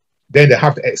away, then they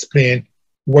have to explain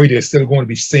why there's still going to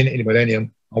be sin in the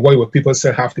millennium and why would people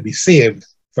still have to be saved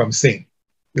from sin.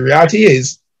 The reality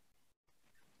is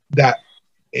that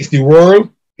it's the world,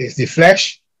 it's the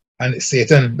flesh, and it's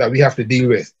Satan that we have to deal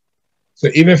with. So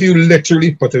even if you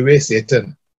literally put away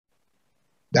Satan,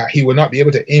 that he will not be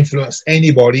able to influence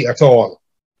anybody at all.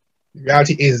 The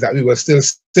reality is that we will still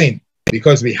sin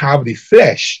because we have the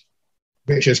flesh,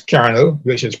 which is carnal,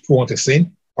 which is prone to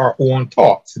sin, our own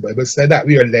thoughts. The Bible said that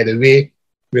we are led away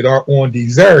with our own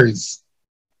desires.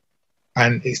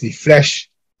 And it's the flesh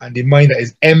and the mind that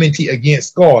is enmity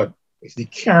against God. It's the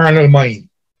carnal mind.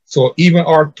 So even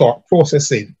our thought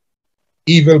processing,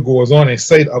 evil goes on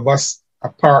inside of us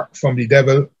apart from the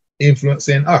devil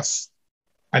influencing us.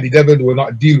 And the devil will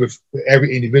not deal with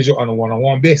every individual on a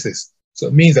one-on-one basis. So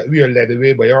it means that we are led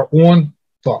away by our own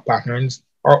thought patterns,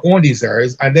 our own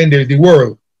desires, and then there's the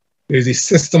world. There's the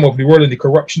system of the world and the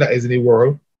corruption that is in the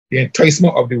world, the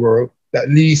enticement of the world that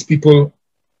leads people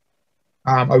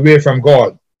away from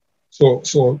God.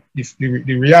 So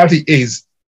the reality is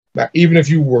that even if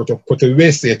you were to put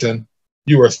away Satan,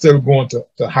 you are still going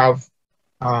to have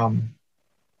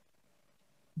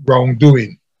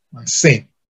wrongdoing and sin.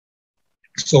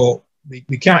 So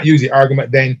we can't use the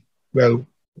argument then, well,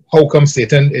 how come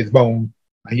Satan is bound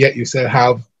and yet you still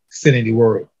have sin in the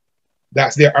world?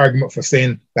 That's their argument for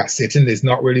saying that Satan is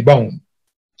not really bound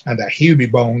and that he will be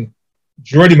bound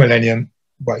during the millennium,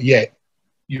 but yet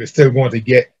you're still going to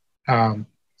get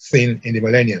sin in the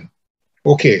millennium.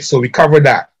 Okay, so we covered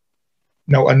that.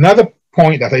 Now, another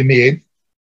point that I made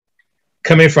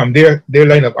coming from their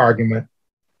line of argument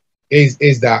is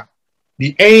that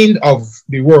the end of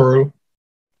the world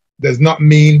does not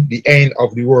mean the end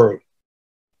of the world.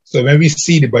 So when we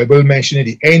see the Bible mentioning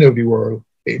the end of the world,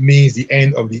 it means the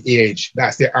end of the age.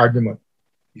 That's their argument.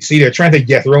 You see, they're trying to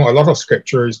get around a lot of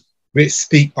scriptures which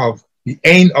speak of the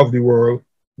end of the world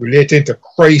related to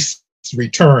Christ's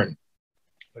return.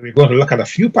 We're going to look at a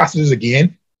few passages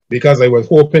again because I was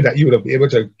hoping that you would be able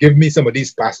to give me some of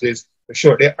these passages to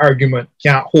show their argument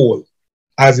can't hold.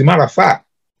 As a matter of fact,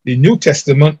 the New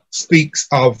Testament speaks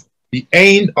of the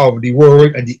end of the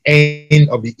world and the end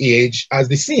of the age as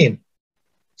the same.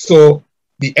 So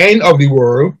the end of the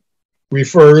world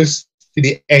refers to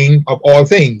the end of all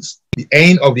things. The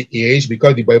end of the age,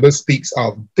 because the Bible speaks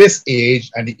of this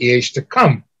age and the age to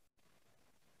come.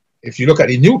 If you look at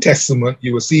the New Testament,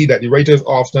 you will see that the writers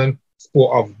often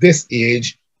spoke of this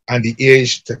age and the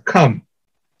age to come.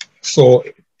 So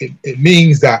it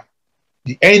means that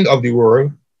the end of the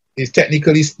world is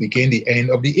technically speaking the end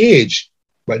of the age.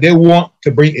 But they want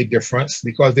to bring a difference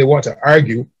because they want to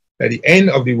argue that the end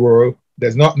of the world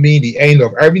does not mean the end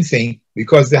of everything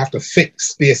because they have to fit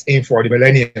space in for the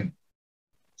millennium.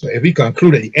 So if we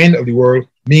conclude that the end of the world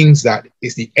means that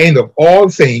it's the end of all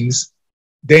things,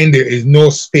 then there is no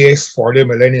space for the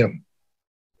millennium.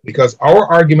 Because our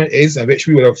argument is, and which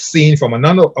we would have seen from a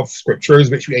number of scriptures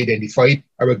which we identified,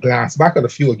 I will glance back at a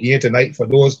few again tonight for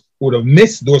those who would have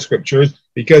missed those scriptures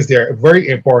because they're very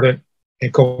important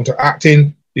in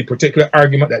counteracting the particular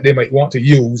argument that they might want to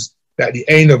use that the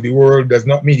end of the world does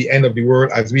not mean the end of the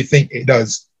world as we think it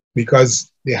does,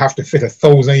 because they have to fit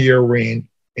 1,000-year reign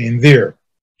in there.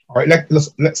 All right,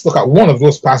 let's look at one of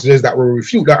those passages that will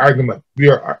refute that argument. We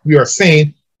are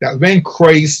saying that when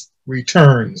Christ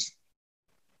returns,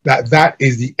 that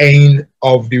is the end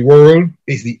of the world,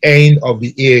 is the end of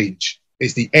the age,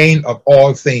 is the end of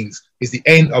all things, is the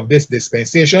end of this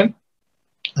dispensation,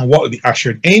 and what will be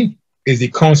ushered in is the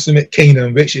consummate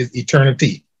kingdom, which is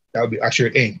eternity. That will be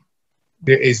ushered in.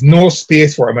 There is no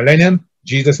space for a millennium.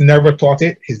 Jesus never taught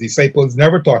it. His disciples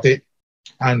never taught it.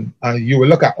 And you will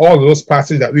look at all those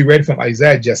passages that we read from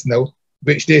Isaiah just now,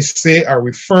 which they say are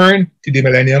referring to the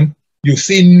millennium. You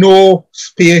see no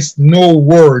space, no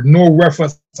word, no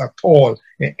reference at all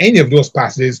in any of those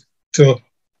passages to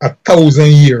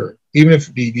 1,000 years, even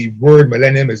if the word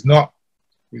millennium is not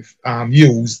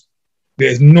used, there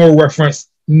is no reference,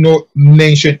 no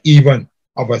mention even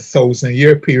of a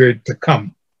 1,000-year period to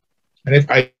come. And if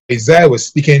Isaiah was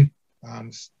speaking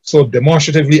so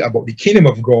demonstratively about the kingdom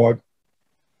of God,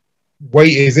 why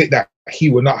is it that he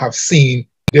would not have seen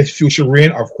this future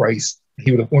reign of Christ?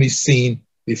 He would have only seen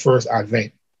the first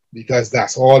advent, because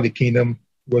that's all the kingdom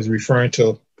was referring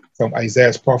to from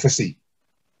Isaiah's prophecy.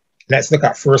 Let's look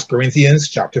at 1 Corinthians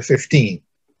chapter 15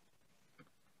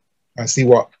 and see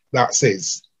what that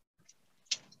says.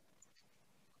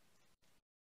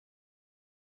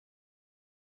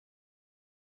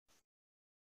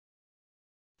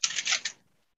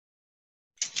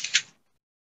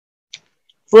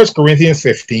 First Corinthians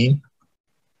 15,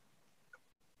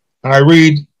 and I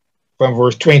read from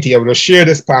verse 20. I would have shared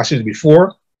this passage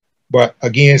before, but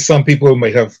again, some people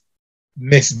might have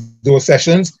missed those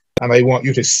sessions, and I want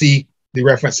you to see the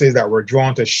references that were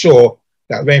drawn to show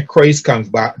that when Christ comes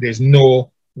back, there's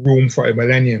no room for a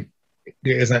millennium.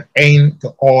 There is an end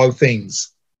to all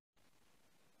things.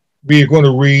 We are going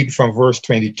to read from verse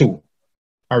 22.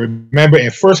 I remember in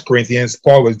 1 Corinthians,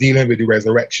 Paul was dealing with the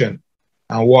resurrection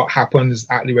and what happens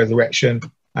at the resurrection,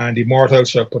 and the mortal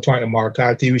shall put on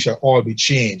immortality. We shall all be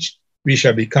changed. We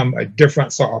shall become a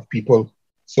different sort of people.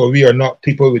 So we are not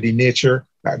people with the nature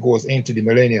that goes into the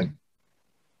millennium.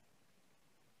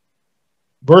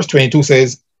 Verse 22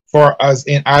 says, "For as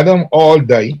in Adam all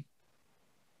die,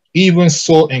 even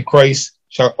so in Christ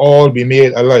shall all be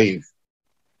made alive.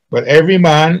 But every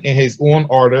man in his own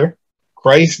order,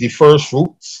 Christ the first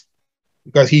fruits,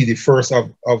 because he's the first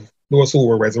of those who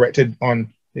were resurrected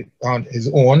on his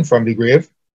own from the grave.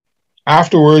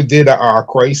 Afterwards, they that are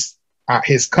Christ at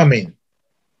his coming."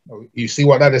 You see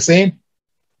what that is saying?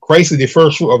 Christ is the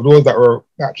first fruit of those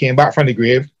that came back from the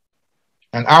grave.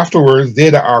 And afterwards, they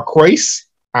that are Christ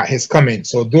at his coming.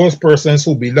 So those persons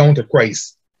who belong to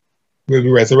Christ will be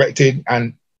resurrected,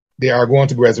 and they are going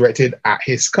to be resurrected at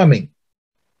his coming.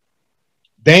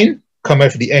 Then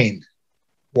cometh the end.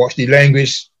 Watch the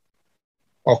language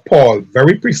of Paul.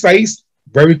 Very precise,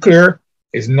 very clear.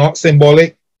 It's not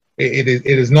symbolic. It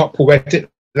is not poetic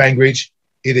language.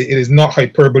 It is not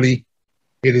hyperbole.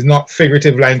 It is not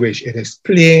figurative language. It is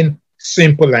plain,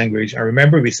 simple language. And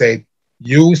remember, we said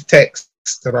use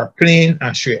texts that are plain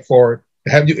and straightforward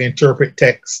to help you interpret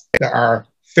texts that are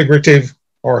figurative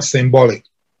or symbolic.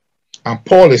 And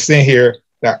Paul is saying here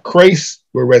that Christ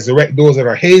will resurrect those that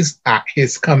are his at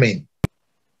his coming.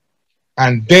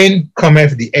 And then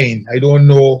cometh the end. I don't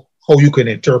know how you can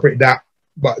interpret that,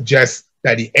 but just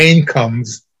that the end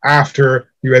comes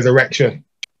after the resurrection.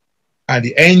 And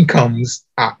the end comes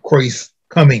at Christ's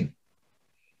coming.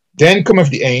 Then cometh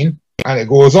the end, and it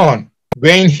goes on.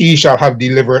 When he shall have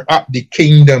delivered up the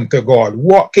kingdom to God.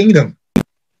 What kingdom?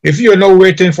 If you're now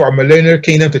waiting for a millennial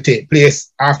kingdom to take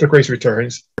place after Christ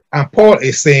returns, and Paul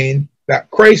is saying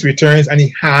that Christ returns and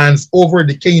he hands over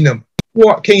the kingdom.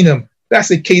 What kingdom? That's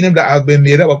the kingdom that has been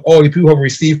made up of all the people who have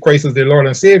received Christ as their Lord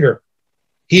and Savior.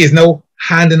 He is now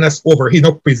handing us over. He's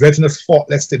now presenting us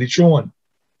faultless to the throne.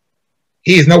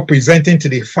 He is now presenting to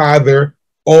the Father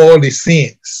all the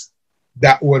saints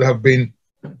that would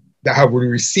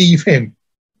receive him.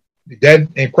 The dead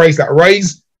in Christ that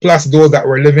rise, plus those that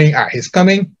were living at his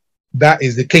coming. That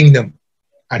is the kingdom.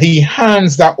 And he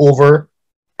hands that over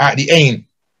at the end.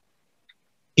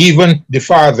 Even the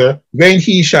Father, when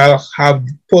he shall have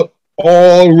put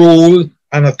all rule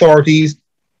and authorities,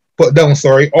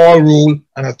 all rule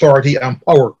and authority and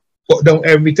power, put down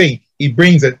everything. He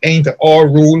brings an end to all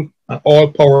rule and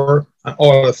all power and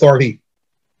all authority.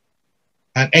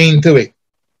 An end to it.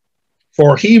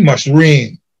 For he must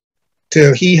reign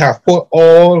till he have put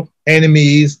all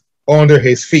enemies under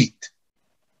his feet.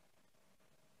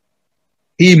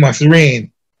 He must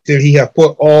reign till he have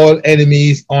put all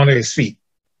enemies under his feet,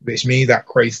 which means that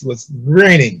Christ was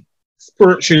reigning,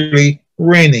 spiritually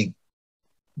reigning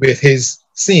with his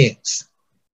saints.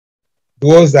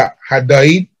 Those that had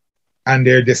died and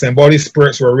their disembodied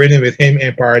spirits were reigning with him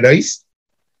in paradise,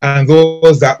 and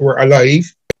those that were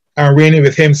alive and reigning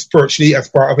with him spiritually as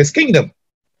part of his kingdom.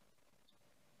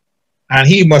 And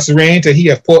he must reign till he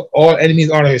have put all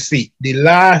enemies under his feet. The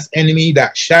last enemy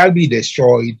that shall be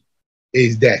destroyed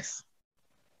is death.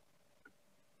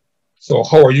 So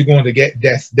how are you going to get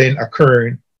death then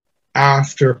occurring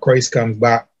after Christ comes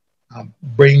back and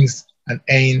brings an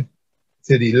end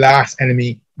to the last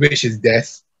enemy, which is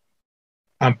death?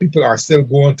 And people are still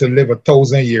going to live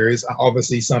 1,000 years, and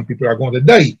obviously some people are going to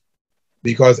die,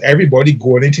 because everybody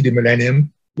going into the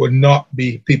millennium would not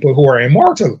be people who are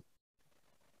immortal.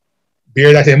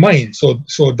 Bear that in mind. So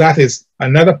that is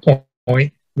another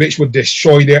point which would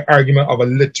destroy their argument of a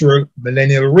literal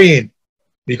millennial reign.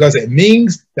 because it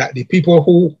means that the people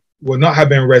who will not have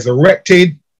been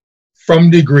resurrected from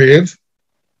the grave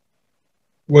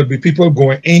would be people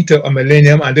going into a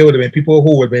millennium, and they would have been people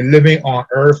who would have been living on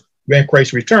earth when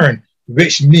Christ returned,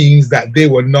 which means that they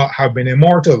would not have been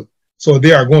immortal. So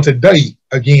they are going to die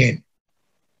again.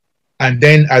 And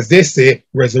then, as they say,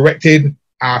 resurrected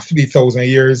after the 1,000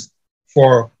 years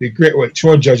for the great white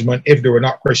throne judgment if they were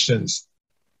not Christians.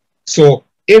 So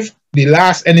if the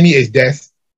last enemy is death,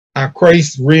 and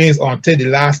Christ reigns until the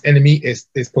last enemy is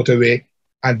put away,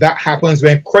 and that happens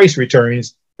when Christ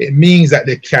returns, it means that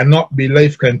there cannot be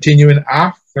life continuing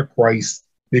after Christ,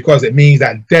 because it means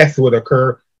that death would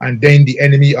occur, and then the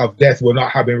enemy of death will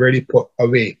not have been really put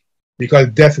away, because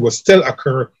death will still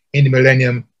occur in the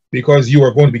millennium, because you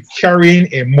are going to be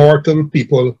carrying immortal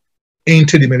people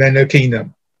into the millennial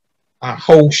kingdom.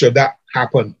 How should that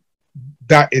happen?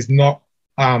 That is not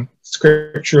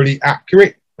scripturally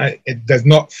accurate, and it does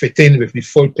not fit in with the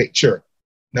full picture.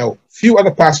 Now, few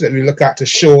other passages that we look at to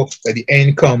show that the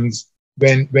end comes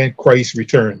when Christ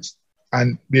returns.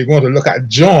 And we're going to look at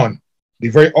John, the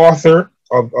very author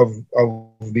of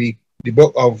the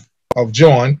book of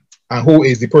John, and who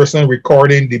is the person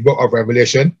recording the book of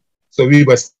Revelation. So we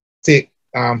must take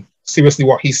seriously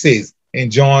what he says in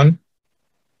John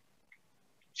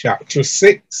chapter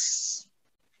 6.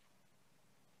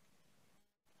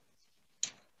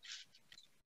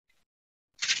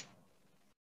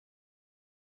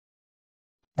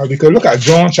 Or we could look at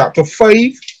John chapter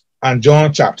 5 and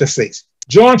John chapter 6.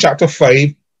 John chapter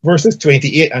 5, verses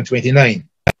 28 and 29.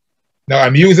 Now,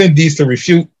 I'm using these to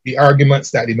refute the arguments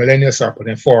that the millennials are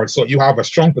putting forward, so you have a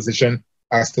strong position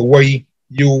as to why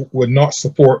you would not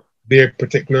support their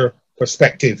particular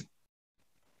perspective.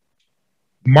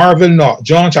 Marvel not.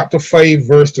 John chapter 5,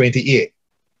 verse 28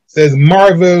 says,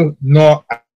 "Marvel not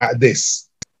at this,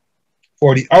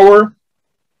 for the hour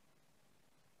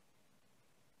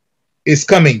is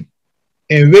coming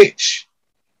in which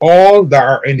all that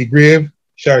are in the grave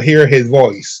shall hear his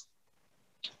voice,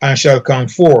 and shall come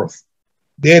forth,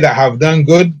 they that have done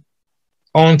good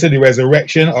unto the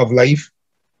resurrection of life,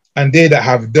 and they that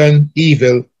have done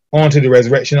evil unto the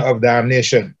resurrection of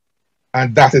damnation."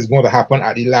 And that is going to happen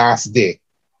at the last day.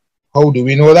 How do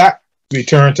we know that? We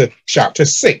turn to chapter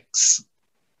 6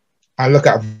 and look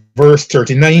at verse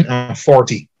 39 and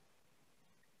 40.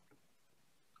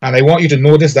 And I want you to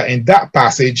notice that in that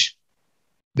passage,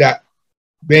 that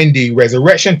when the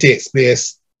resurrection takes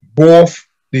place, both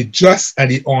the just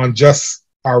and the unjust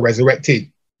are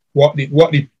resurrected. What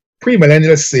the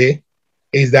premillennialists say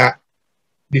is that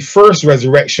the first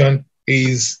resurrection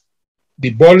is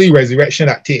the bodily resurrection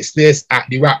that takes place at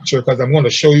the rapture, because I'm going to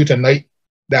show you tonight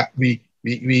that we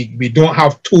don't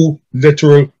have two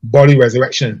literal bodily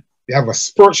resurrection. We have a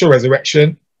spiritual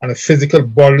resurrection and a physical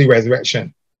bodily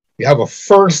resurrection. We have a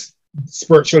first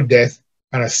spiritual death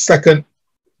and a second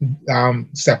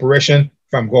separation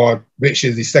from God, which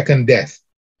is the second death.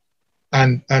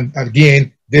 And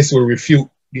again, this will refute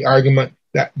the argument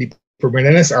that the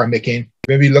premillennialists are making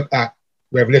when we look at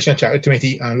Revelation chapter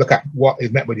 20 and look at what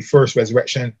is meant by the first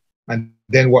resurrection and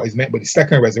then what is meant by the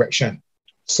second resurrection.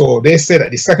 So they say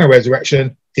that the second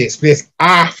resurrection takes place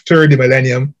after the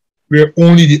millennium, where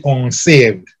only the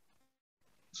unsaved.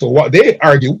 So what they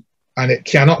argue, and it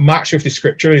cannot match with the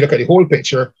scripture, you look at the whole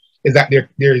picture, is that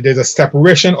there's a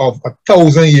separation of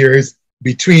 1,000 years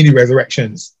between the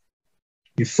resurrections.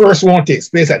 The first one takes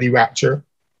place at the rapture,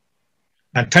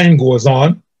 and time goes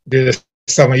on. There's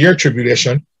a 7-year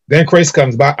tribulation. Then Christ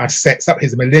comes back and sets up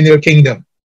his millennial kingdom.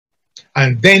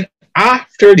 And then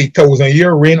after the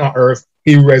 1,000-year reign on earth,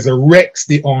 he resurrects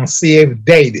the unsaved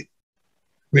dead,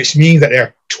 which means that there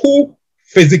are two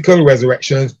physical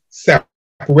resurrections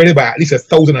separated by at least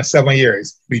 1,007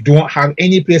 years. We don't have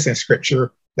any place in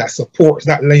scripture that supports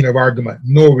that line of argument,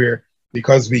 nowhere,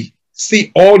 because we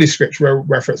see all the scriptural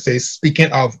references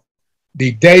speaking of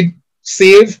the dead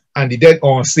saved and the dead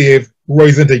unsaved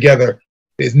rising together.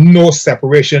 There's no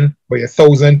separation by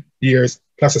 1,000 years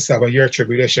plus a 7-year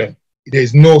tribulation.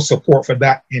 There's no support for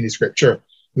that in the scripture.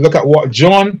 Look at what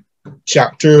John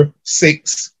chapter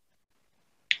 6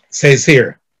 says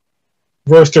here,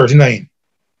 verse 39.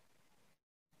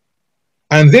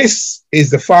 "And this is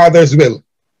the Father's will,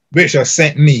 which has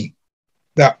sent me,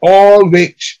 that all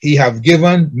which he hath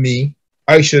given me,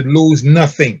 I should lose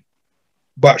nothing,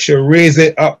 but shall raise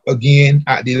it up again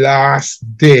at the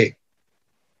last day."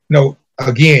 Now,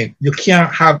 again, you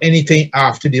can't have anything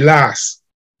after the last.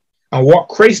 And what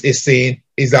Christ is saying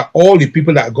is that all the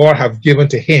people that God have given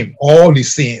to him, all the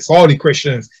saints, all the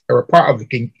Christians that are part of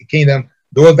the kingdom,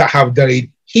 those that have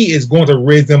died, he is going to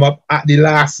raise them up at the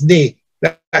last day.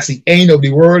 that's the end of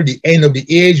the world, the end of the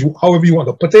age, however you want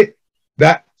to put it.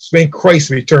 That's when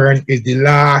Christ's return is the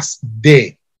last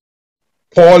day.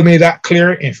 Paul made that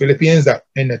clear in Philippians, that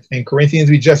in Corinthians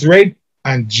we just read,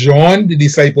 and John, the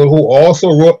disciple who also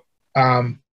wrote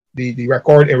the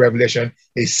record in Revelation,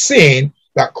 is saying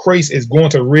that Christ is going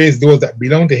to raise those that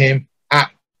belong to him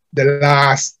at the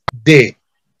last day.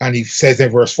 And he says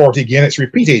in verse 40 again, it's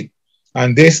repeated,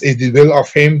 and this is the will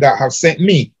of him that have sent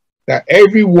me, that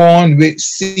everyone which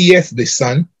seeth the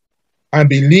Son and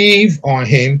believe on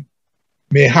him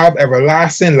may have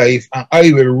everlasting life, and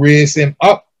I will raise him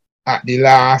up at the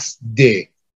last day.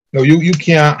 Now, you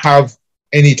can't have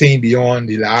anything beyond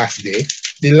the last day.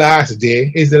 The last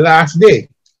day is the last day.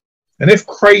 And if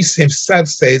Christ himself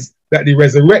says that the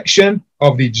resurrection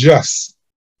of the just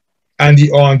and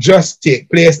the unjust take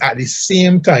place at the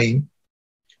same time,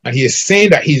 and he is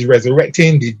saying that he's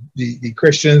resurrecting the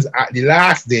Christians at the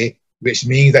last day, which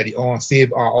means that the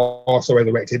unsaved are also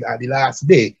resurrected at the last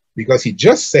day, because he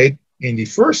just said in the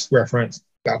first reference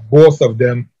that both of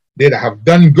them, they that have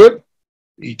done good,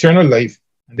 eternal life,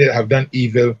 and they that have done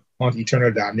evil, on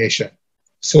eternal damnation.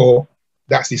 So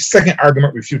that's the second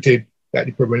argument refuted that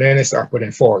the premillennialists are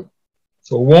putting forward.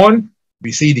 So one,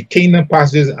 we see the kingdom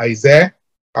passages in Isaiah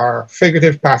are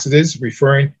figurative passages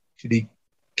referring to the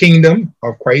kingdom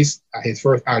of Christ at his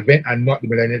first advent and not the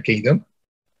millennial kingdom.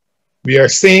 We are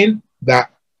saying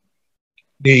that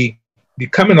the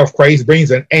coming of Christ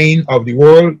brings an end of the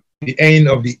world, the end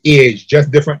of the age, just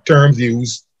different terms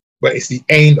used, but it's the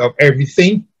end of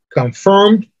everything,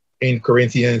 confirmed in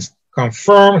Corinthians,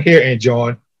 confirmed here in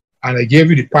John, and I gave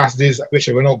you the passages which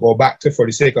I will not go back to for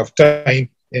the sake of time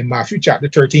in Matthew chapter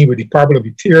 13 with the parable of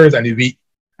the tares and the wheat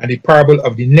and the parable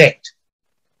of the net.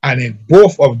 And in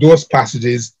both of those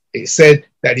passages, it said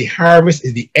that the harvest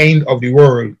is the end of the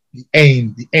world, the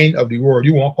end of the world.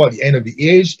 You won't call it the end of the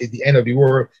age, it's the end of the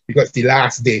world because it's the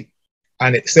last day.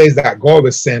 And it says that God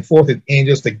will send forth his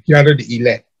angels to gather the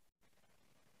elect,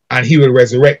 and he will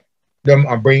resurrect them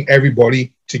and bring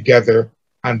everybody together.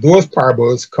 And those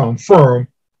parables confirm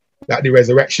that the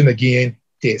resurrection again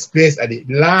takes place at the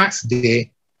last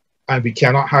day, and we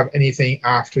cannot have anything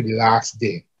after the last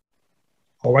day.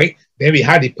 All right. Then we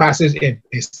had the passage in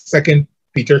 2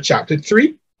 Peter chapter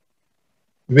 3,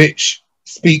 which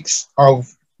speaks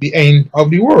of the end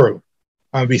of the world.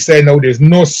 And we said, no, there's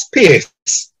no space.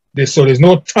 So there's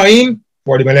no time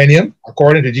for the millennium,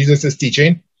 according to Jesus'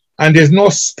 teaching, and there's no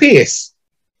space.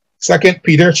 2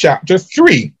 Peter chapter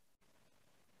 3.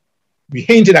 We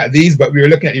hinted at these, but we were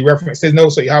looking at the references now,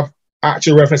 so you have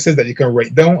actual references that you can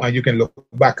write down and you can look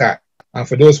back at. And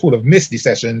for those who have missed the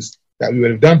sessions that we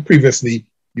would have done previously,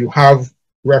 you have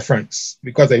reference,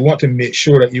 because I want to make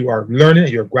sure that you are learning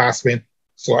and you're grasping.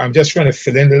 So I'm just trying to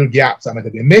fill in little gaps that might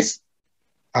have been missed.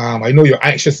 I know you're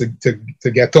anxious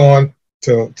to get on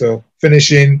to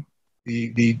finishing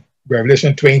the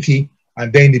Revelation 20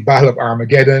 and then the Battle of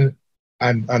Armageddon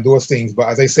and those things. But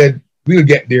as I said, we'll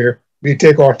get there. We'll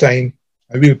take our time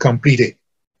and we'll complete it.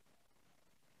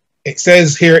 It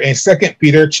says here in 2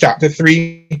 Peter chapter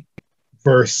 3,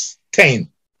 verse 10,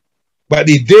 but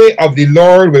the day of the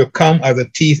Lord will come as a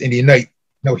thief in the night.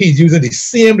 Now he's using the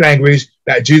same language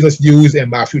that Jesus used in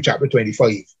Matthew chapter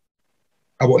 25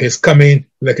 about his coming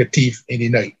like a thief in the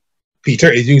night.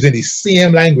 Peter is using the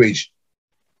same language,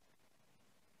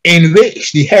 in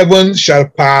which the heavens shall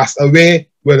pass away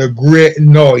with a great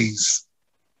noise.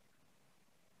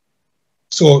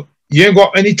 So you ain't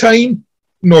got any time?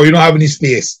 No, you don't have any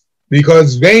space.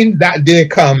 Because when that day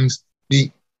comes,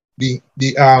 the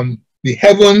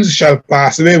heavens shall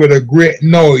pass away with a great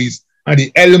noise, and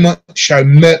the elements shall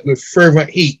melt with fervent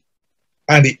heat,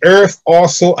 and the earth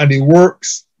also and the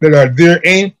works that are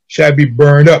therein shall be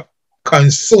burned up,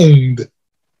 consumed.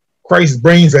 Christ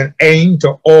brings an end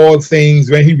to all things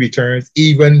when he returns,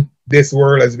 even this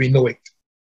world as we know it.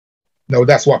 Now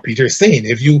that's what Peter is saying.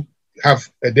 If you have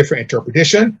a different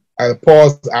interpretation, I'll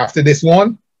pause after this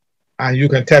one and you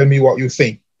can tell me what you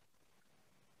think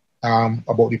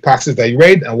about the passage I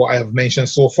read and what I have mentioned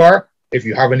so far. If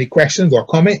you have any questions or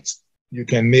comments, you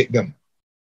can make them.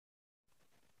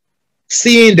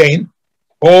 Seeing then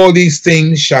all these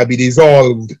things shall be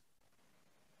dissolved.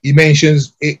 He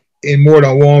mentions it in more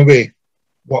than one way.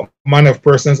 What manner of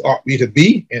persons ought we to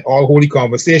be in all holy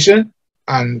conversation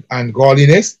and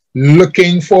godliness,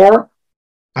 looking for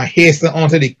and hasten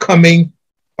unto the coming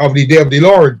of the day of the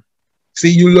Lord. See,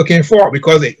 you looking for it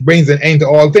because it brings an end to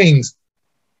all things.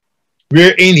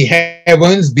 Wherein the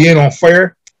heavens, being on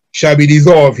fire, shall be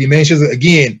dissolved. He mentions it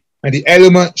again. And the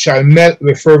element shall melt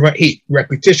with fervent heat.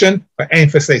 Repetition for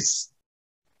emphasis.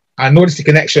 And notice the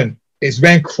connection. It's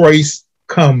when Christ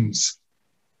comes.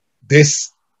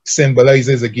 This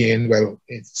symbolizes again, well,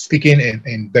 it's speaking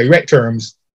in direct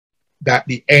terms, that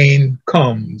the end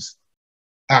comes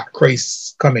at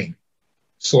Christ's coming.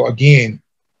 So again,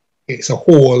 it's a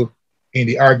hole in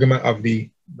the argument of the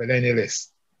millennialists,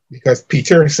 because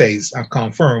Peter says and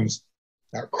confirms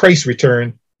that Christ's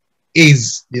return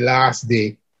is the last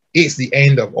day, it's the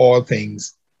end of all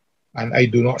things, and I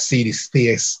do not see the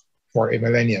space for a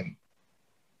millennium.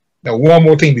 Now, one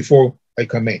more thing before I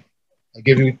comment. I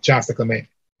give you a chance to comment.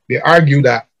 They argue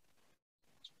that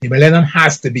the millennium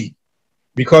has to be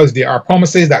because there are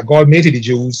promises that God made to the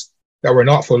Jews that were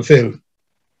not fulfilled.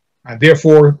 And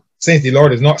therefore, since the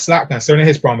Lord is not slack concerning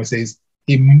his promises,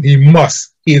 he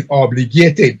is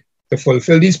obligated to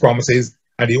fulfill these promises.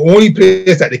 And the only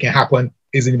place that they can happen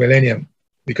is in the millennium,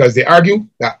 because they argue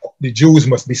that the Jews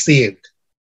must be saved.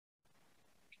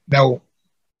 Now,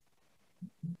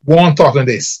 one thought on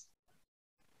this.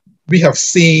 We have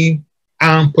seen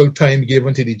ample time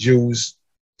given to the Jews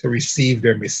to receive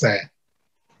their Messiah.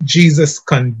 Jesus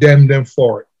condemned them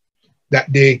for it,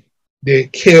 that they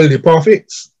killed the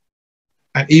prophets,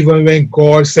 and even when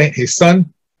God sent his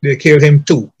son, they killed him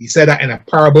too. He said that in a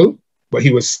parable, but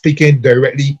he was speaking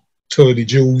directly to the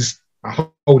Jews and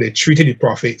how they treated the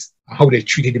prophets and how they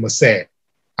treated the Messiah.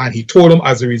 And he told them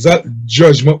as a result,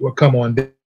 judgment will come on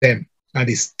them. And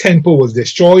his temple was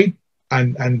destroyed,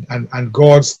 and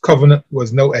God's covenant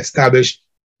was now established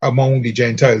among the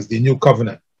Gentiles, the new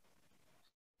covenant.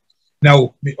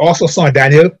 Now, we also saw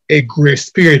Daniel, a grace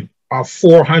period of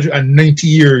 490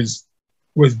 years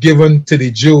was given to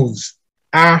the Jews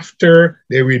after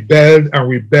they rebelled and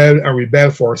rebelled and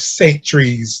rebelled for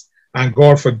centuries, and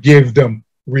God forgave them,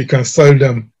 reconciled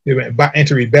them. They went back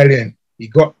into rebellion.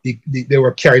 They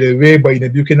were carried away by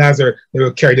Nebuchadnezzar. They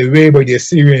were carried away by the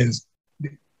Assyrians.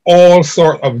 All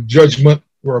sorts of judgment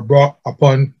were brought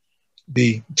upon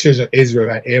the children of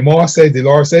Israel. And Amos says, the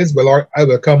Lord says, well, Lord, I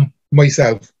will come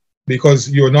myself, because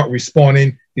you're not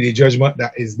responding to the judgment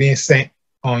that is being sent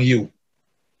on you.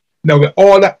 Now, with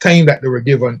all that time that they were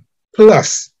given,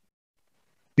 plus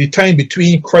the time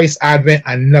between Christ's advent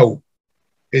and now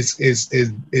is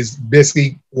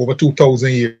basically over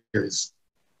 2,000 years.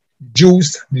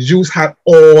 The Jews had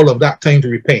all of that time to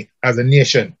repent as a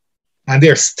nation, and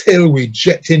they're still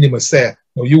rejecting the Messiah.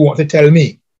 Now, you want to tell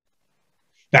me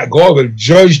that God will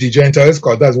judge the Gentiles,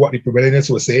 because that's what the millennialists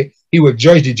will say. He will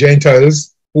judge the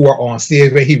Gentiles who are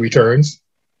unsaved when he returns,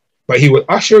 but he will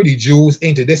usher the Jews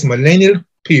into this millennial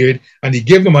period, and he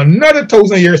give them another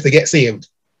 1,000 years to get saved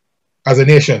as a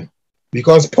nation,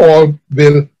 because Paul's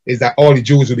will is that all the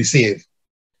Jews will be saved,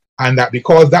 and that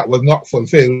because that was not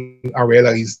fulfilled and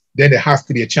realized, then there has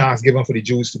to be a chance given for the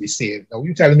Jews to be saved. Now,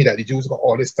 you're telling me that the Jews got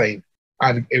all this time,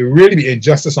 and it will really be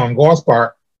injustice on God's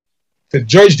part to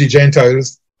judge the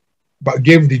Gentiles, but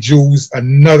give the Jews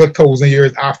another 1,000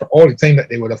 years after all the time that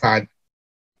they would have had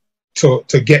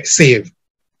to get saved.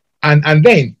 And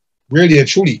then, really and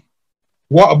truly,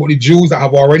 what about the Jews that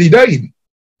have already died?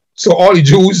 So all the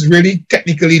Jews really,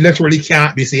 technically, literally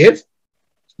can't be saved,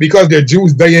 because they're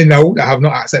Jews dying now that have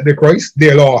not accepted Christ.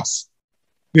 They're lost.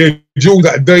 They're Jews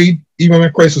that died even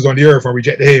when Christ was on the earth and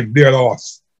rejected him. They're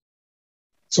lost.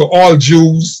 So all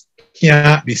Jews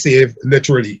can't be saved,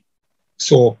 literally.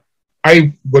 So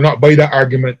I will not buy that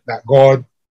argument that God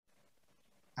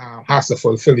has to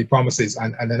fulfill the promises.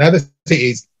 And another thing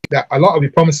is that a lot of the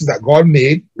promises that God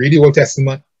made, read the Old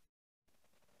Testament,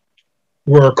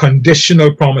 were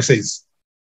conditional promises.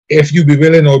 If you be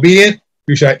willing and obedient,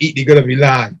 you shall eat the good of the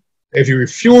land. If you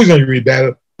refuse and you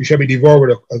rebel, you shall be devoured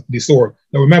with the sword.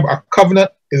 Now remember, a covenant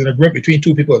is an agreement between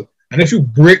two people. And if you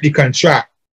break the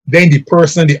contract, then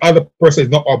the other person is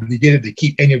not obligated to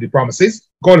keep any of the promises.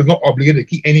 God is not obligated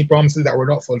to keep any promises that were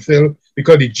not fulfilled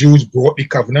because the Jews broke the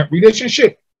covenant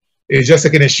relationship. It's just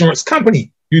like an insurance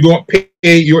company. You don't pay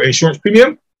your insurance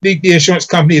premium, the insurance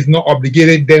company is not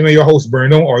obligated then when your house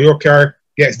burns down or your car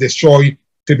gets destroyed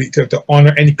to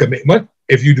honor any commitment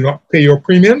if you do not pay your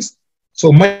premiums.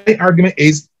 So my argument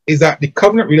is that the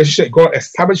covenant relationship God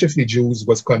established with the Jews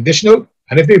was conditional,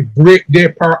 and if they break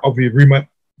their part of the agreement,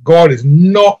 God is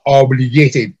not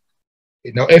obligated.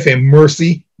 Now, if in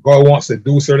mercy God wants to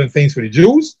do certain things for the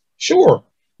Jews, sure.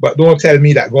 But don't tell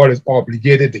me that God is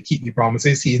obligated to keep the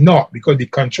promises. He is not, because the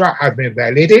contract has been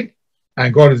violated,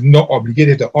 and God is not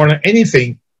obligated to honor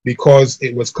anything because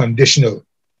it was conditional.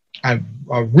 And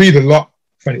I'll read a lot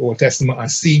from the Old Testament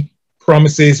and see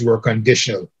promises were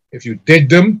conditional. If you did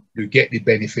them, you get the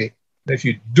benefit. If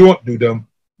you don't do them,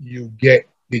 you get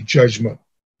the judgment.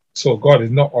 So God is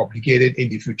not obligated in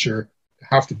the future to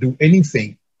have to do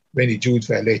anything when the Jews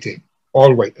violated.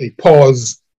 All right, a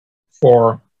pause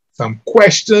for some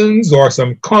questions or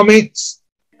some comments.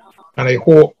 And I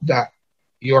hope that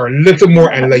you're a little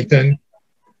more enlightened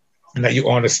and that you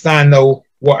understand now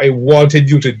what I wanted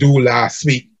you to do last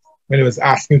week when I was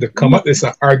asking you to come up with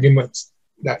some arguments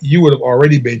that you would have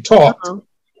already been taught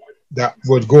that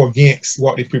would go against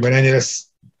what the premillennialists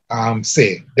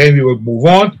say. Then we will move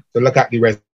on to look at the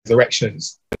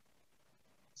resurrections.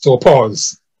 So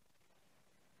pause.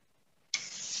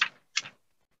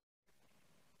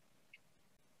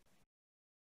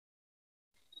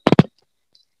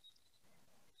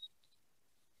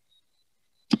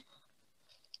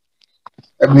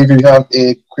 I believe you have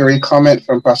a query comment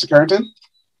from Pastor Carrington.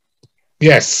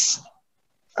 Yes.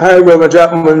 Hi, Brother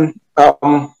Jackman.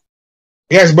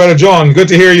 Yes, Brother John, good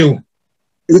to hear you.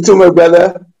 You too, my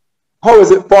brother. How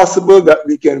is it possible that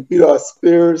we can build our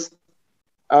spears,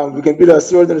 we can build our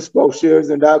swords and plowshares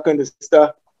and that kind of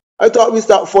stuff? I thought we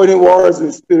start fighting wars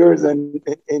with spears and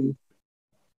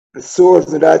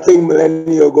swords and that thing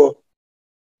millennia ago.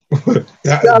 It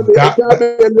can't be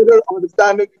a little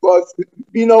understanding because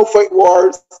we now fight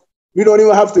wars. We don't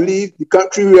even have to leave the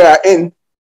country we are in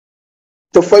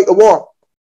to fight a war.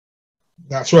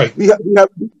 That's right. We have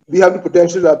the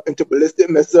potential of interballistic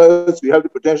missiles. We have the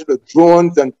potential of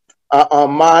drones and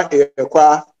manned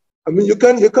aircraft. I mean, you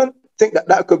can think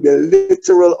that could be a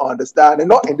literal understanding,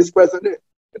 not in this present day.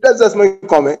 That's just my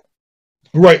comment.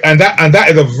 Right, and that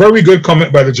is a very good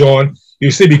comment, Brother John.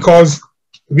 You see, because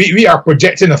we are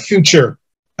projecting a future,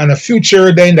 and a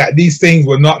future then that these things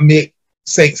will not make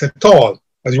sense at all,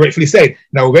 as you rightfully said.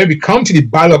 Now, when we come to the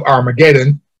Battle of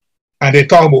Armageddon, and they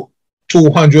talk about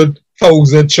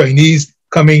 200,000 Chinese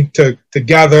coming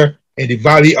together in the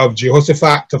Valley of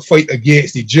Jehoshaphat to fight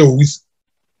against the Jews,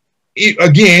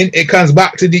 it comes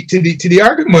back to the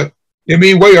argument. I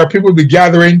mean, why are people be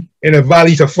gathering in a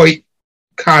valley to fight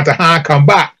hand to hand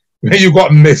combat when you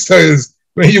got missiles,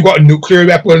 when you got nuclear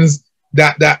weapons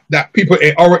that people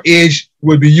in our age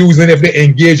would be using if they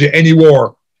engage in any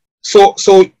war? So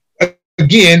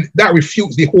again, that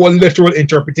refutes the whole literal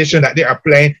interpretation that they are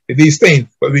applying to these things.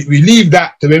 But we leave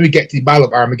that to when we get to the Battle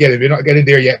of Armageddon. We're not getting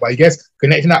there yet, but I guess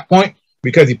connecting that point,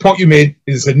 because the point you made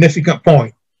is a significant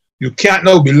point. You can't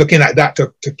now be looking at that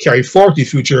to carry forward the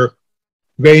future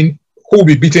when who will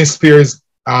be beating spears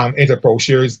into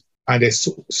plowshares and the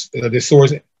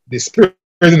swords, the spears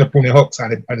in the pruning hooks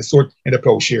and the sword in the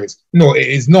plowshares. No, it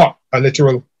is not a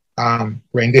literal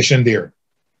rendition there.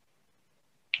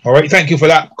 All right, thank you for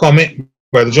that comment,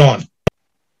 Brother John.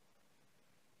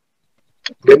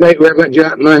 Good night, Reverend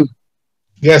Jackman.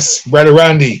 Yes, Brother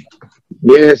Randy.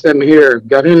 Yes, I'm here.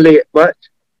 Got in late, but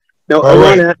now I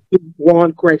want to ask you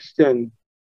one question.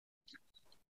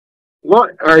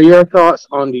 What are your thoughts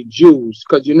on the Jews?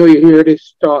 Because you know you hear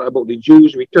this talk about the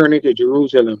Jews returning to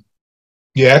Jerusalem.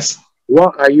 Yes.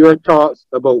 What are your thoughts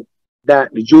about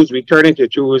that, the Jews returning to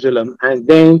Jerusalem? And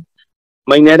then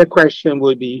my another question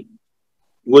would be,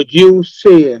 would you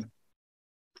say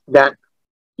that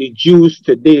the Jews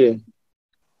today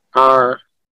are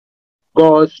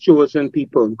God's chosen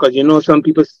people? Because you know some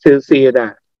people still say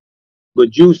that.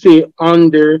 Would you say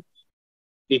under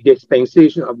the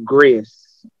dispensation of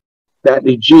grace that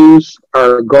the Jews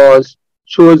are God's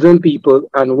chosen people?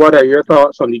 And what are your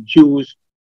thoughts on the Jews?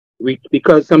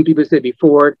 Because some people said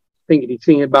before, I think the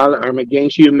thing about Armageddon,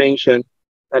 you mentioned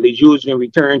that the Jews will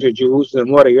return to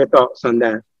Jerusalem. What are your thoughts on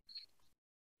that?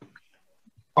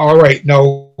 All right.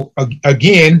 Now,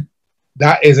 again,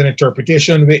 that is an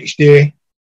interpretation which they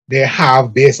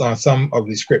have based on some of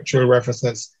the scriptural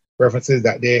references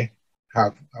that they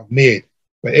have made.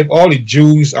 But if all the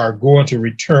Jews are going to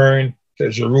return to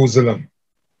Jerusalem,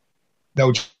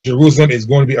 now Jerusalem is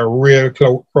going to be a real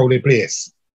crowded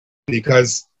place,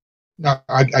 because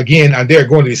again, and they're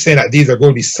going to be saying that these are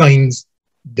going to be signs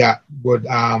that would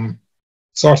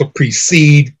sort of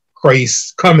precede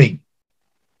Christ's coming.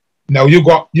 Now you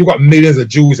got millions of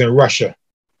Jews in Russia,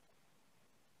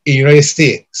 in the United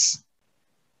States,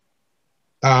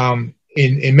 in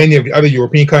many of the other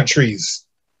European countries,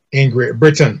 in Great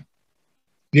Britain.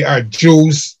 There are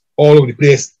Jews all over the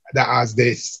place that, as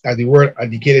the word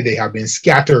indicated, they have been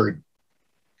scattered.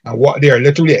 And what they are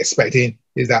literally expecting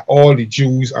is that all the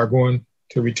Jews are going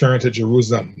to return to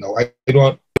Jerusalem. Now, I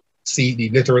don't see the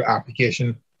literal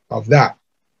application of that,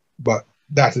 but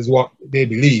that is what they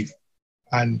believe.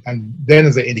 And then,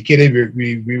 as I indicated,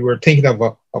 we were thinking of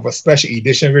a special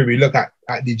edition where we look at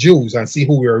the Jews and see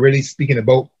who we are really speaking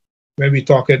about when we're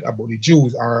talking about the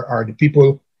Jews. Are the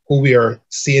people who we are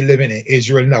seeing living in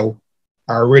Israel now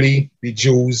are really the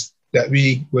Jews that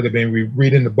we would have been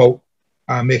reading about,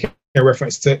 making a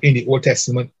reference to in the Old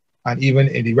Testament and even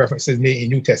in the references made in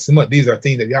New Testament. These are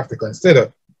things that we have to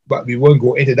consider, but we won't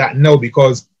go into that now,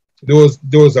 because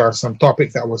those are some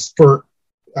topics that will spur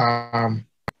a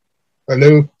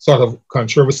little sort of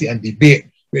controversy and debate,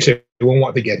 which I won't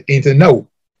want to get into now.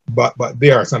 But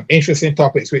there are some interesting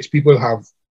topics which people have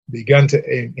begun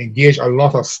to engage a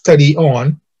lot of study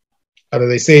on. As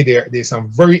they say, there's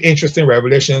some very interesting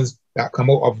revelations that come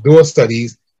out of those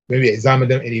studies when we examine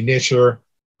them in the nature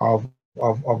of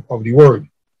the Word.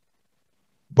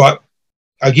 But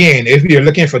again, if we are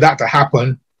looking for that to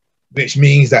happen, which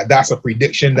means that that's a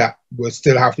prediction that will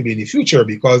still have to be in the future,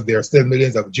 because there are still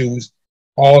millions of Jews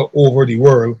all over the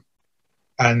world,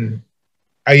 and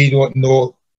I don't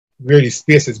know where the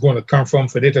space is going to come from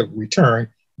for them to return.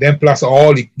 Then plus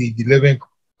all the living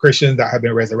Christians that have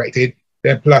been resurrected,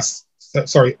 then plus,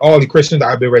 sorry, all the Christians that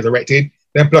have been resurrected,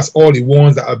 then plus all the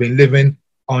ones that have been living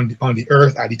on the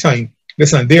earth at the time.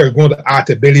 Listen, they are going to add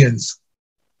to billions.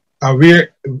 And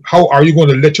how are you going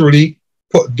to literally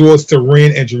put those to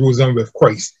reign in Jerusalem with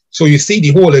Christ? So you see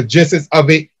the whole logistics of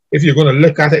it, if you're going to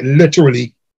look at it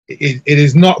literally, it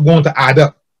is not going to add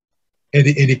up in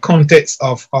the context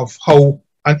of how,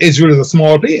 and Israel is a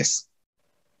small place.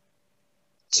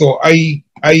 So I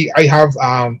have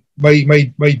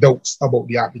my doubts about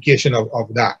the application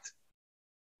of that.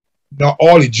 Not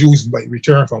all the Jews might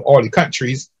return from all the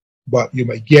countries, but you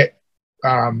might get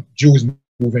Jews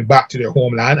moving back to their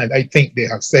homeland. And I think they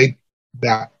have said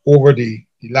that over the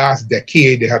last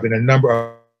decade, there have been a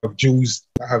number of Jews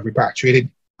that have repatriated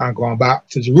and gone back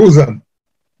to Jerusalem.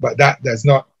 But that does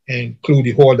not include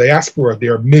the whole diaspora.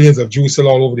 There are millions of Jews still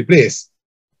all over the place.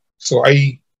 So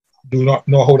I do not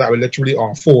know how that will literally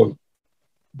unfold.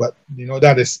 But, you know,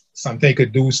 that is something I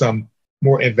could do some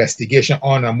more investigation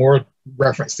on, and more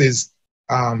references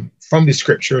from the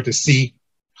scripture to see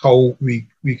how we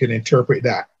can interpret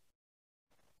that.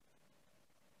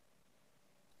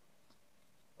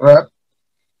 Right.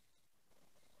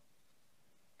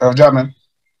 Jamin.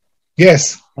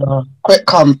 Yes. Quick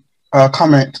comment.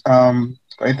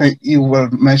 I think you were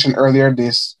mentioned earlier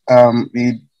this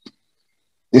the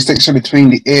distinction between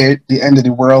the end of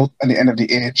the world and the end of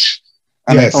the age,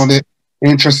 and yes. I found it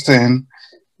interesting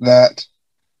that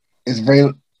it's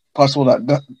very possible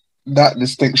that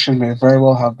distinction may very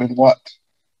well have been what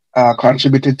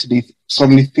contributed to so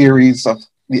many theories of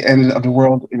the end of the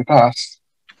world in the past.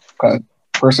 Because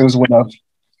persons would have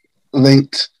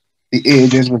linked the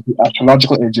ages with the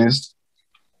astrological ages,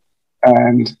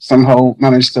 and somehow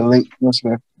managed to link this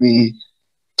with the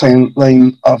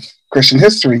timeline of Christian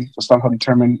history to somehow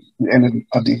determine the end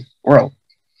of the world.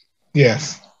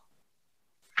 Yes.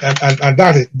 And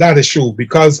that is true,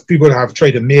 because people have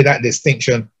tried to make that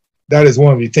distinction. That is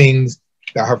one of the things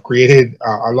that have created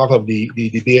a lot of the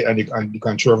debate and the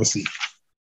controversy.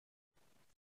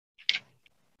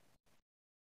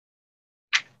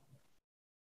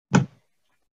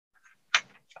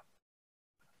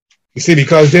 You see,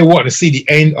 because they want to see the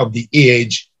end of the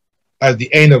age as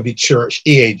the end of the church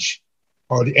age,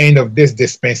 or the end of this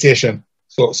dispensation.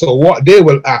 So what they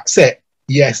will accept,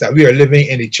 yes, that we are living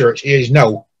in the church age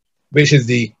now, which is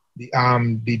the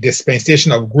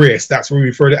dispensation of grace. That's what we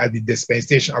refer to as the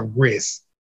dispensation of grace.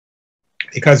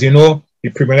 Because, you know, the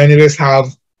premillennialists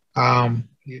have,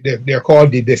 they're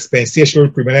called the dispensational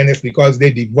premillennialists, because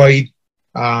they divide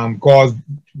God's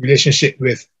relationship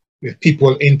with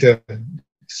people into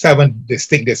 7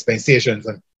 distinct dispensations,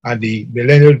 and the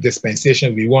millennial dispensation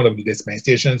will be one of the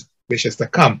dispensations which is to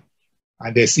come.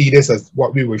 And they see this as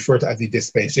what we refer to as the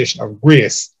dispensation of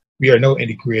grace. We are now in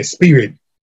the grace period.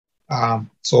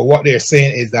 So what they're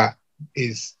saying is that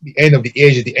is the end of the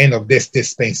age is the end of this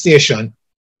dispensation.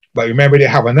 But remember, they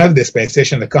have another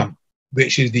dispensation to come,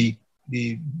 which is the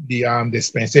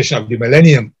dispensation of the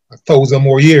millennium, 1,000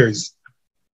 more years.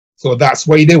 So that's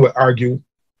why they would argue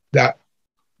that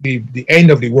the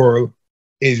end of the world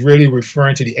is really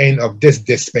referring to the end of this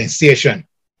dispensation.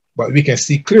 But we can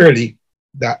see clearly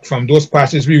that from those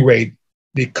passages we read,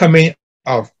 the coming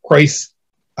of Christ,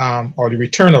 or the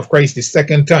return of Christ the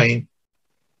second time,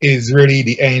 is really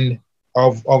the end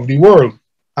of the world.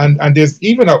 And there's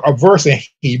even a verse in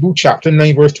Hebrew chapter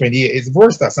 9 verse 28. It's a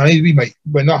verse that something we might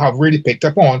not have really picked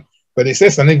up on, but it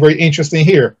says something very interesting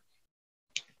here.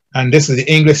 And this is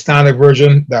the English Standard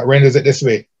Version that renders it this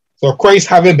way. So Christ,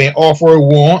 having been offered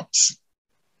once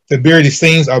to bear the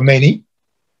sins of many.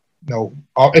 No,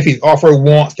 if he's offered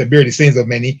once to bear the sins of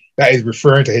many, that is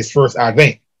referring to his first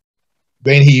advent.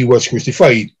 When he was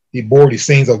crucified, he bore the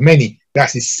sins of many.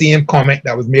 That's the same comment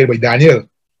that was made by Daniel.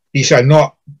 He shall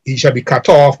be cut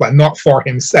off, but not for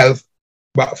himself,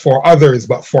 but for others,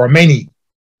 but for many.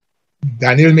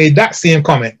 Daniel made that same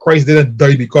comment. Christ didn't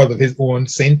die because of his own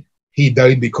sin. He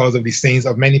died because of the sins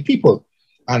of many people.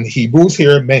 And Hebrews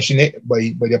here mention it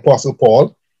by the Apostle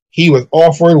Paul. he was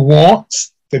offered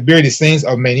once to bear the sins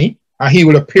of many, and he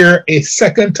will appear a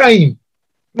second time,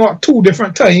 not two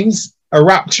different times, a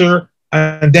rapture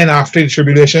and then after the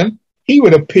tribulation. He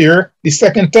would appear the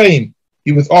second time.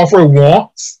 He was offered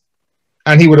once,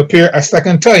 and he would appear a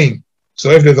second time. So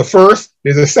if there's a first,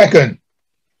 there's a second.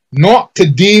 Not to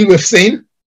deal with sin.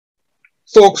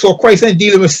 So Christ ain't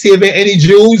dealing with saving any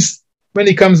Jews when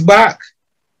he comes back.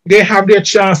 They have their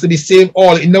chance to be saved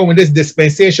all. You know, in this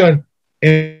dispensation,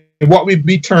 in what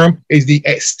we term is the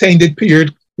extended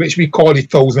period, which we call the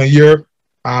 1,000-year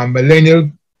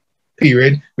millennial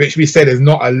period, which we said is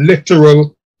not a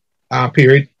literal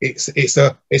period. It's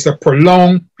a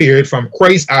prolonged period from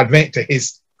Christ's advent to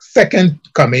his second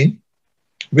coming,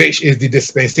 which is the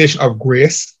dispensation of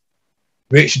grace,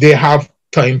 which they have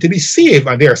time to be saved,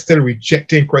 and they are still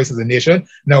rejecting Christ as a nation.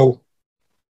 Now,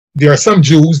 there are some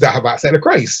Jews that have accepted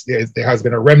Christ. There has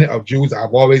been a remnant of Jews that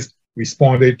have always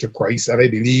responded to Christ, and I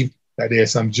believe that there are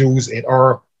some Jews in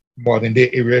our modern day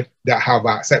area that have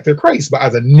accepted Christ. But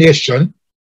as a nation,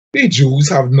 the Jews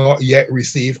have not yet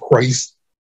received Christ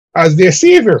as their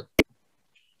Savior.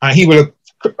 And he will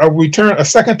return a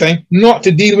second time, not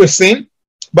to deal with sin,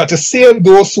 but to save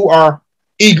those who are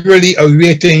eagerly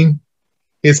awaiting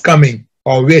his coming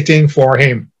or waiting for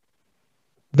him.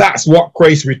 That's what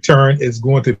Christ's return is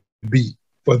going to be,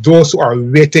 for those who are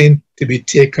waiting to be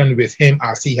taken with him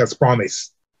as he has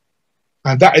promised.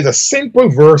 And that is a simple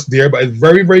verse there, but it's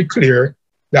very, very clear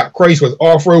that Christ was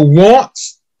offered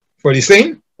once for the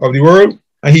sin of the world,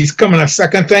 and he's coming a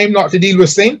second time not to deal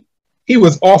with sin. He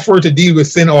was offered to deal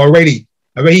with sin already.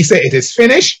 And when he said it is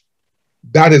finished,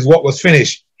 that is what was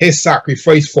finished. His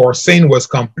sacrifice for sin was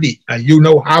complete. And you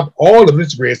now have all of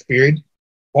this grace period,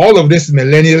 all of this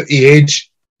millennial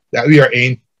age that we are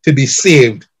in to be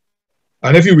saved.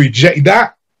 And if you reject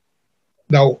that,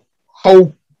 now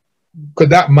how could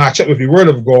that match up with the word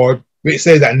of God, which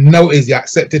says that now is the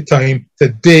accepted time,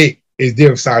 today is day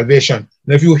of salvation.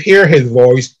 And if you hear his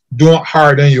voice, don't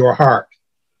harden your heart.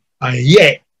 And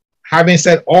yet, having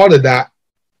said all of that,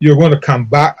 you're going to come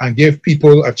back and give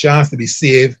people a chance to be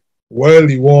saved, while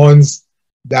the ones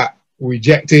that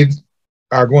rejected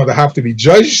are going to have to be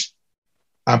judged,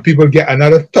 and people get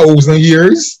another 1,000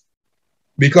 years,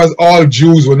 because all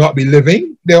Jews will not be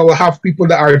living. They will have people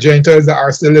that are Gentiles that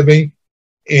are still living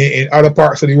in other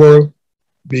parts of the world,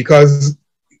 because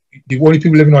the only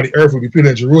people living on the earth will be people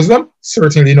in Jerusalem?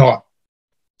 Certainly not.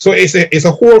 So it's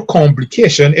a whole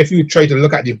complication if you try to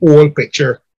look at the whole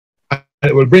picture, and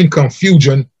it will bring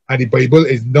confusion, and the Bible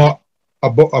is not a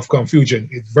book of confusion.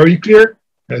 It's very clear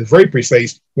and it's very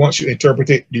precise once you interpret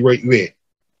it the right way.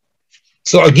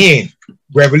 So again,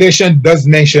 Revelation does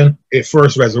mention a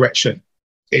first resurrection.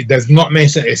 It does not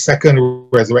mention a second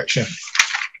resurrection.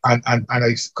 And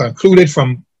I concluded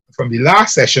from the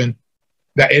last session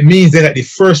that it means then that the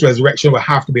first resurrection will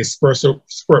have to be a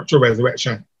spiritual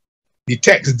resurrection. The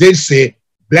text did say,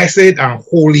 blessed and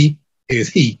holy is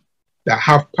he that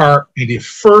have part in the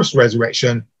first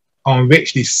resurrection, on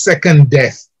which the second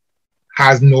death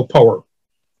has no power.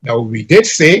 Now, we did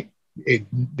say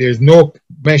there's no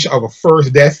mention of a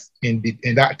first death in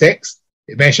that text.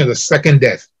 It mentions a second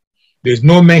death. There's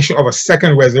no mention of a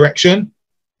second resurrection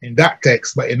in that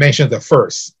text, but it mentions the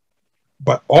first.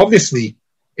 But obviously,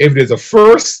 if there's a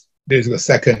first, there's a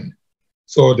second.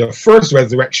 So the first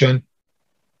resurrection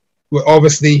will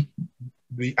obviously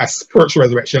be a spiritual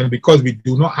resurrection, because we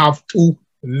do not have two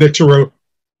literal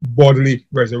bodily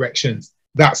resurrections.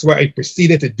 That's why I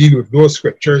proceeded to deal with those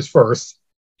scriptures first,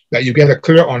 that you get a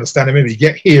clear understanding when we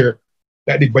get here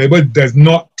that the Bible does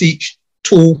not teach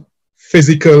two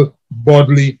physical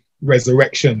bodily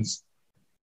resurrections.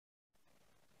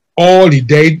 All the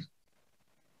dead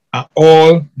and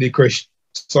all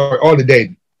the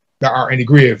dead that are in the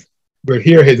grave will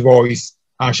hear his voice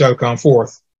and shall come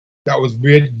forth. That was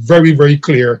made very, very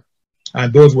clear,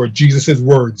 and those were Jesus's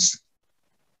words.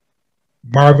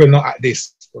 Marvel not at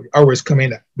this, for the hour is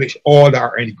coming, which all that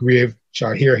are in the grave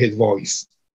shall hear his voice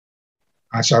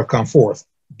and shall come forth.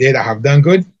 They that have done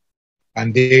good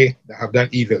and they that have done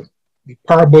evil. The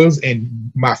parables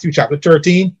in Matthew chapter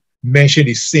 13 mention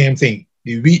the same thing.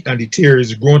 The wheat and the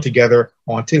tares grown together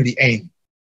until the end.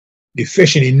 The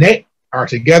fish in the net are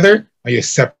together, and you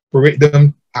separate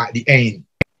them at the end,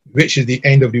 which is the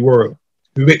end of the world,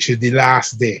 which is the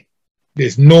last day.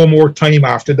 There's no more time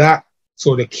after that,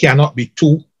 so there cannot be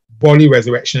two bodily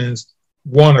resurrections,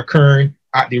 one occurring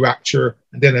at the rapture,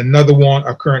 and then another one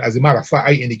occurring. As a matter of fact,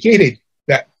 I indicated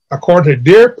that according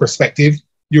to their perspective,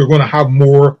 you're going to have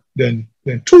more than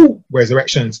two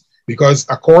resurrections, because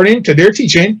according to their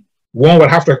teaching, one would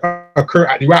have to occur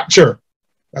at the rapture.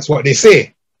 That's what they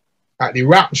say. At the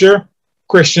rapture,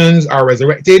 Christians are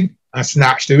resurrected and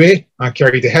snatched away and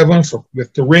carried to heaven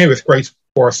to reign with Christ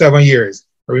for 7 years.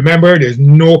 But remember, there's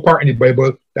no part in the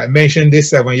Bible that mentioned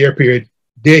this 7-year period.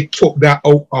 They took that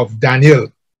out of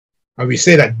Daniel. And we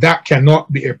say that that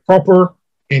cannot be a proper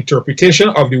interpretation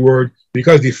of the word,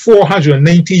 because the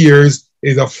 490 years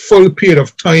is a full period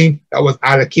of time that was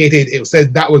allocated. It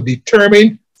says that was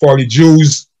determined for the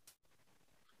Jews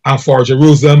and for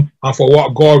Jerusalem and for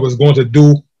what God was going to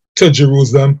do to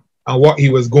Jerusalem and what he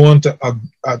was going to,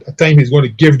 at a time he's going to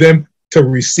give them to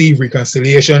receive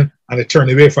reconciliation and to turn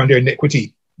away from their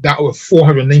iniquity. That was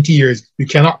 490 years. You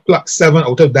cannot pluck 7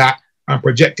 out of that and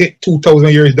project it 2,000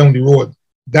 years down the road.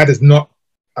 That is not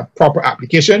a proper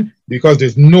application, because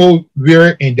there's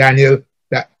nowhere in Daniel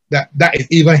that is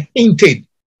even hinted.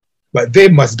 But they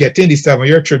must get in the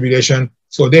 7-year tribulation,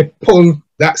 so they pull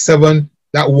that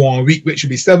 1 week, which should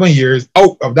be 7 years,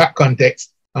 out of that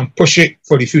context and push it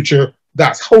for the future.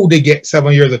 That's how they get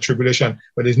 7 years of tribulation.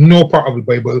 But there's no part of the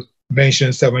Bible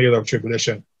mentions 7 years of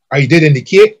tribulation. I did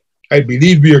indicate, I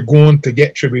believe we are going to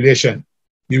get tribulation.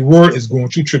 The world is going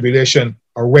through tribulation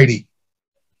already.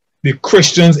 The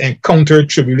Christians encountered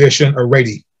tribulation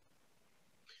already.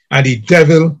 And the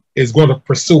devil is going to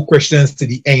pursue Christians to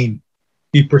the end.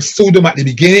 He pursued them at the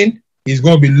beginning. He's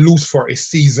going to be loose for a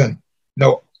season.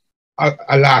 Now,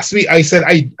 last week I said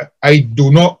I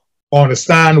do not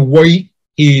understand why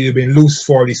he had been loose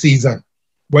for the season.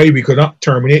 Why we could not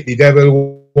terminate the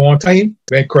devil one time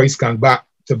when Christ comes back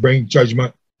to bring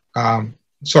judgment.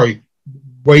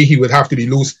 Why he would have to be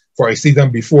loose for a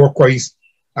season before Christ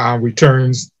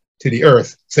returns to the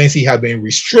earth, since he had been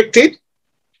restricted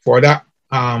for that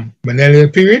Millennium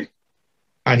period,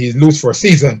 and he's loose for a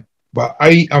season. But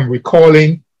I am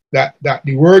recalling that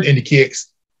the word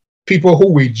indicates people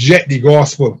who reject the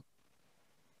gospel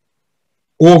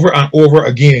over and over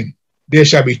again, they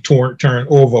shall be turned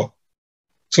over.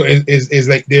 So it's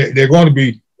like they're going to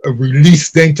be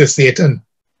released then to Satan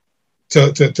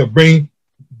to bring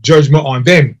judgment on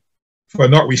them for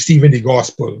not receiving the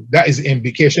gospel. That is the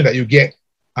implication that you get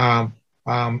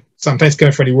sometimes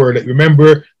coming from the word. Like,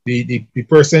 remember the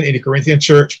person in the Corinthian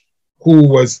church who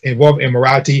was involved in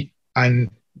immorality, and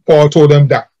Paul told them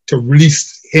that to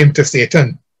release him to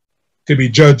Satan to be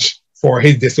judged for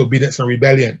his disobedience and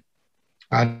rebellion.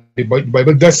 And the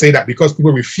Bible does say that because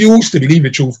people refuse to believe the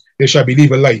truth, they shall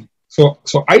believe a lie. So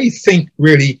I think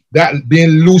really that being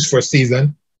loose for a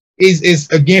season is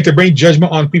again to bring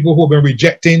judgment on people who have been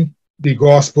rejecting the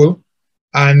gospel,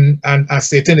 and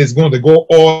Satan is going to go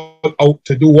all out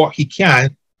to do what he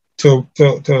can to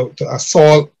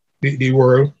assault the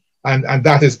world, and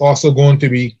that is also going to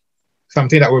be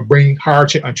something that will bring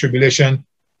hardship and tribulation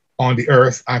on the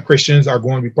earth, and Christians are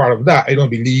going to be part of that. I don't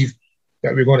believe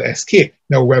that we're going to escape.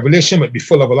 Now, Revelation might be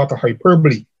full of a lot of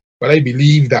hyperbole, but I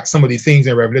believe that some of the things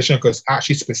in Revelation could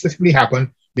actually specifically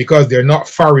happen because they're not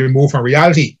far removed from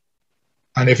reality.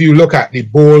 And if you look at the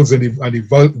bowls and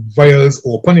the vials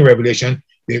open in Revelation,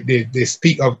 they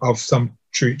speak of some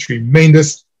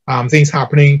tremendous things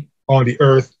happening on the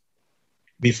earth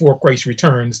before Christ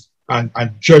returns, and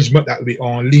judgment that will be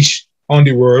unleashed on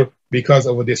the world because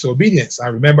of a disobedience. I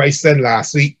remember I said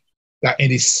last week that in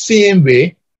the same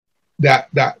way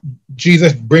that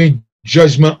Jesus brings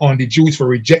judgment on the Jews for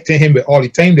rejecting him with all the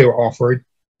time they were offered,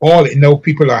 now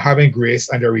people are having grace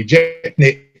and they're rejecting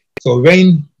it. So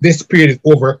when this period is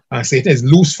over and Satan is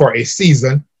loose for a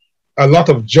season, a lot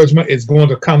of judgment is going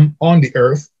to come on the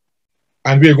earth,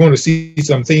 and we're going to see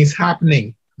some things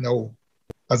happening. Now,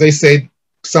 as I said,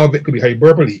 some of it could be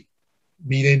hyperbole,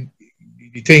 meaning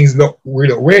the things look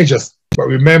really outrageous. But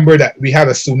remember that we had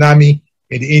a tsunami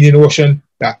in the Indian Ocean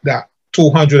that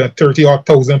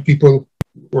 230,000 people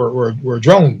were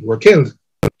drowned, were killed.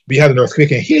 We had an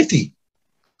earthquake in Haiti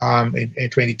in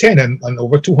 2010, and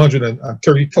over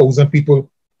 230,000 people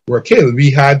were killed.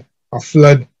 We had a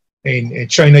flood in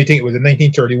China, I think it was in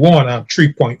 1931,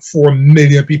 3.4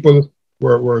 million people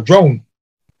were drowned.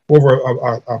 Over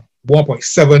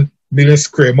 1.7 million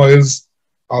square miles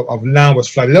of land was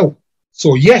flooded out.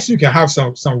 So yes, you can have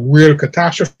some real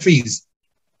catastrophes,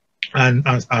 and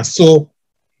so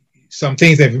some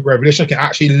things in Revelation can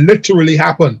actually literally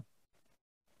happen.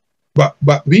 But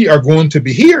we are going to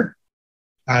be here,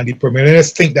 and the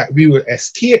premillennialists think that we will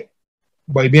escape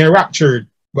by being raptured,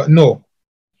 but no.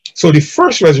 So the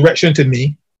first resurrection to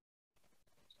me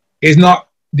is not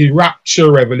the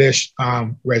rapture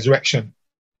resurrection.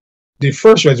 The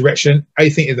first resurrection, I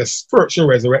think, is a spiritual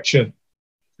resurrection,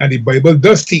 and the Bible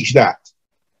does teach that.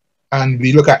 And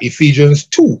we look at Ephesians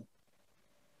 2,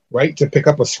 right, to pick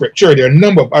up a scripture. There are a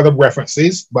number of other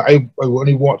references, but I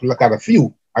only want to look at a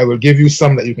few. I will give you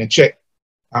some that you can check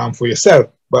for yourself.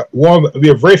 but one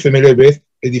we are very familiar with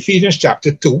is Ephesians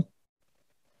chapter 2.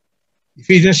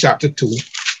 Ephesians chapter 2,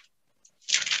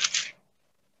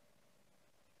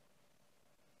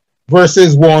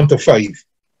 verses 1 to 5.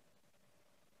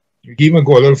 You can even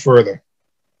go a little further.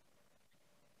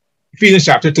 Ephesians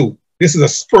chapter 2. This is a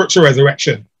spiritual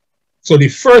resurrection. So the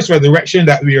first resurrection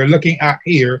that we are looking at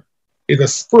here is a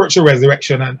spiritual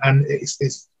resurrection, and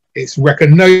it's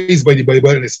recognized by the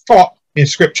Bible and it's taught in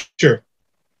Scripture.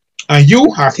 And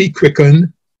you hath he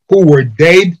quickened who were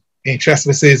dead in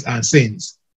trespasses and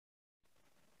sins.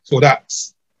 So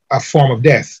that's a form of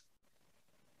death,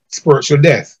 spiritual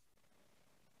death.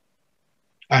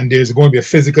 And there's going to be a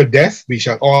physical death. We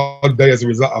shall all die as a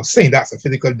result of sin. That's a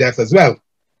physical death as well.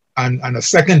 And the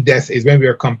second death is when we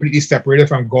are completely separated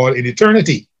from God in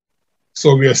eternity.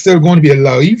 So we are still going to be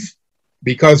alive,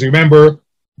 because remember,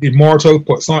 the mortal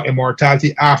puts on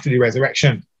immortality after the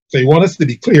resurrection. So you want us to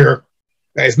be clear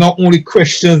that it's not only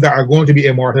Christians that are going to be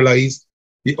immortalized,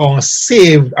 the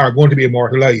unsaved are going to be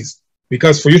immortalized.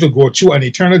 Because for you to go through an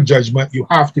eternal judgment, you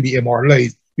have to be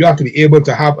immortalized. You have to be able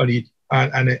to have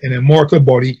an immortal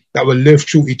body that will live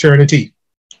through eternity.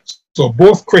 So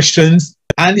both Christians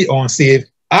and the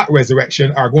unsaved at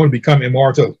resurrection are going to become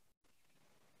immortal.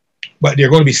 But they're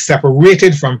going to be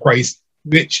separated from Christ,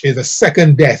 which is a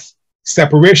second death.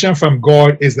 Separation from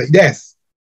God is the death.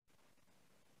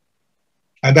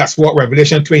 And that's what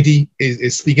Revelation 20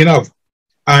 is speaking of.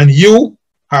 And you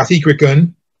hath he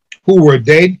quickened, who were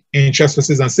dead in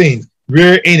trespasses and sins,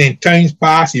 wherein in times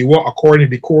past you walked according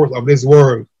to the course of this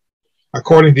world,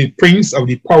 according to the prince of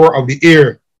the power of the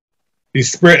air, the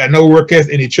spirit that now worketh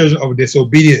in the children of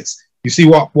disobedience. You see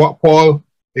what Paul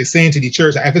is saying to the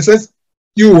church at Ephesus?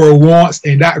 You were once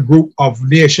in that group of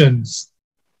nations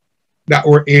that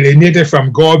were alienated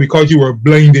from God because you were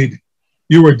blinded.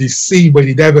 You were deceived by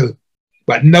the devil.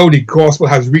 But now the gospel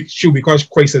has reached you because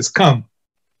Christ has come.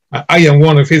 And I am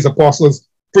one of his apostles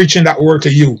preaching that word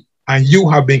to you. And you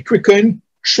have been quickened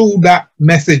through that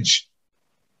message.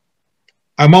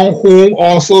 Among whom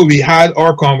also we had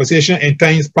our conversation in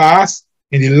times past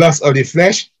in the lust of the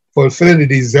flesh, fulfilling the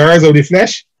desires of the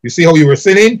flesh. You see how you were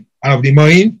sinning, and of the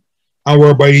mind, and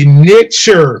were by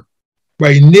nature,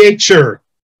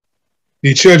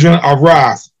 the children of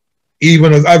wrath,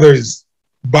 even as others.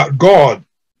 But God,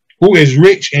 who is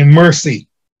rich in mercy,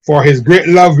 for his great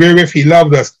love wherewith he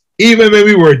loved us, even when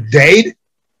we were dead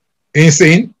in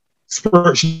sin,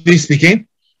 spiritually speaking,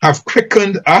 have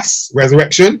quickened us,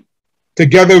 resurrection,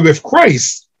 together with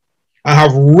Christ, and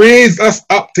have raised us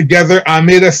up together and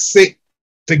made us sit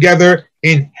together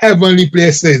in heavenly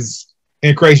places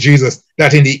in Christ Jesus,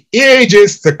 that in the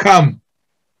ages to come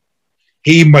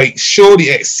he might show the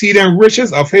exceeding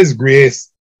riches of his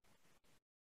grace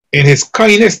in his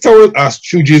kindness toward us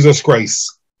through Jesus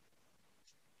Christ.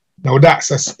 Now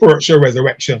that's a spiritual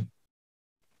resurrection.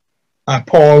 And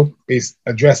Paul is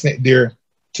addressing it there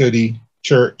to the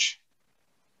church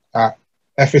at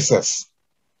Ephesus.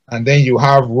 And then you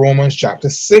have Romans chapter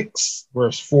 6,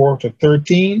 verse 4 to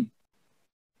 13.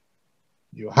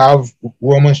 You have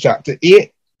Romans chapter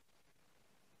 8.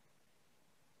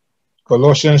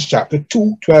 Colossians chapter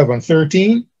 2, 12 and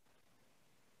 13.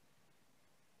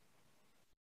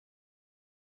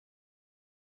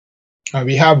 And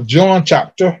we have John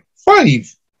chapter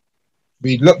 5.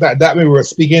 We looked at that when we were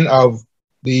speaking of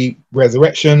the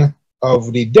resurrection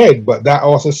of the dead, but that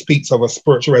also speaks of a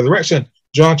spiritual resurrection.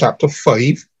 John chapter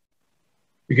 5.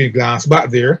 You can glance back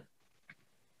there.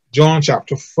 John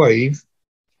chapter 5,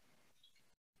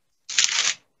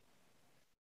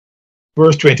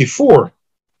 verse 24.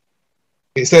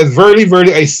 It says, Verily,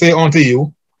 verily, I say unto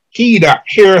you, he that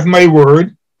heareth my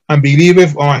word and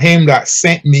believeth on him that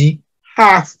sent me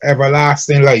hath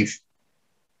everlasting life,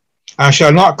 and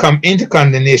shall not come into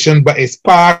condemnation, but is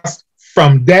passed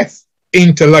from death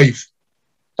into life.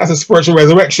 That's a spiritual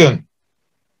resurrection.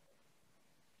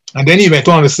 And then he went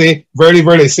on to say, Verily,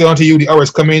 verily, I say unto you, the hour is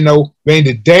coming now, when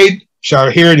the dead shall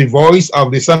hear the voice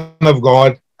of the Son of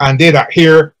God, and they that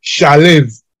hear shall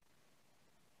live.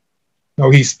 Now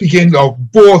he's speaking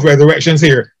of both resurrections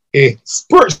here, a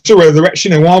spiritual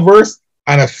resurrection in one verse,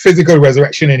 and a physical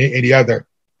resurrection in the other.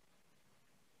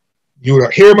 You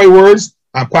will hear my words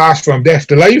and pass from death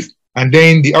to life, and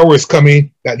then the hour is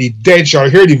coming that the dead shall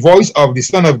hear the voice of the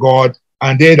Son of God,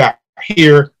 and they that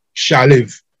hear shall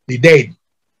live. The dead.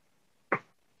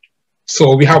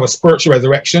 So we have a spiritual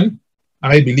resurrection,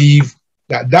 and I believe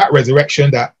that that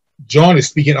resurrection that John is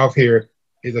speaking of here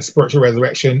is a spiritual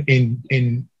resurrection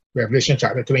in Revelation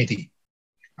chapter 20.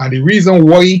 And the reason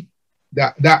why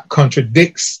that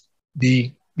contradicts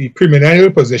the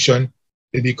premillennial position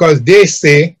is because they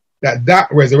say that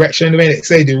resurrection, when it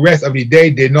says the rest of the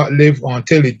dead did not live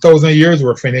until the 1,000 years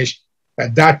were finished,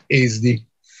 that is the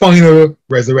final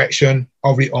resurrection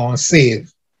of the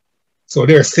unsaved. So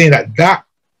they're saying that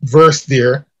verse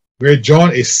there, where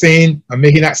John is saying and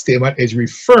making that statement, is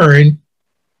referring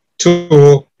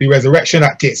to the resurrection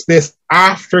that takes place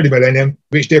after the millennium,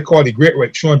 which they call the Great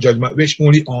White Throne Judgment, which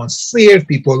only unsaved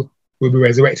people will be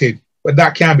resurrected. But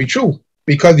that can't be true,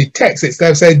 because the text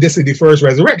itself says this is the first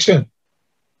resurrection.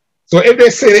 So if they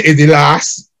say it is the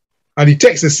last, and the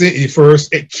text is saying the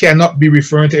first, it cannot be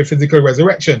referring to a physical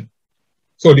resurrection.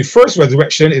 So the first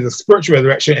resurrection is a spiritual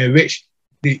resurrection in which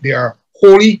they are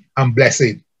holy and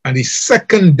blessed. And the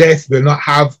second death will not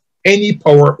have any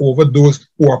power over those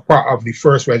who are part of the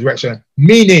first resurrection.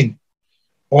 Meaning,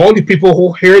 all the people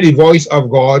who hear the voice of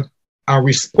God and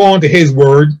respond to his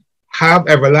word have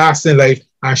everlasting life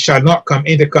and shall not come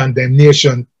into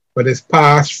condemnation, but is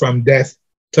passed from death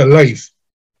to life.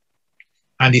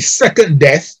 And the second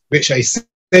death, which I said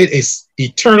is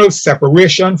eternal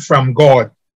separation from God,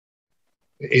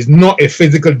 is not a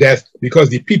physical death, because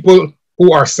the people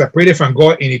who are separated from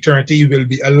God in eternity will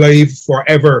be alive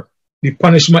forever. The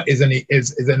punishment is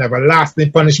an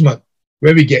everlasting punishment.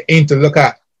 When we get in to look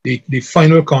at the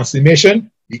final consummation,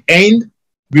 the end,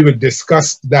 we will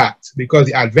discuss that, because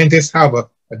the Adventists have a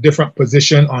different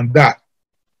position on that.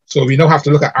 So we now have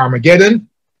to look at Armageddon,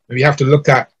 and we have to look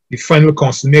at the final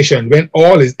consummation, when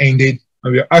all is ended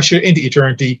and we are ushered into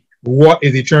eternity. What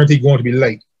is eternity going to be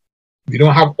like? We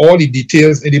don't have all the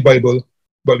details in the Bible,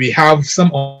 but we have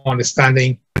some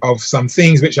understanding of some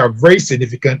things which are very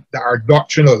significant, that are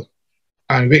doctrinal,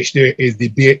 and which there is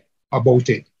debate about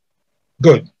it.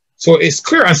 Good. So it's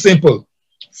clear and simple.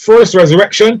 First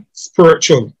resurrection,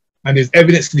 spiritual, and there's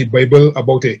evidence in the Bible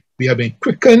about it. We have been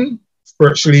quickened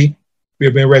spiritually. We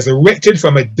have been resurrected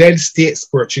from a dead state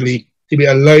spiritually to be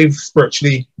alive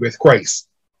spiritually with Christ.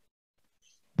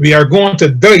 We are going to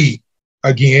die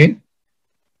again,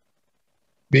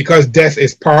 because death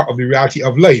is part of the reality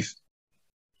of life.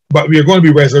 But we are going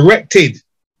to be resurrected.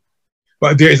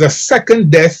 But there is a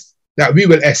second death that we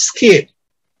will escape,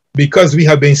 because we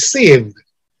have been saved.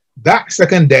 That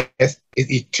second death is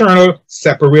eternal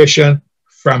separation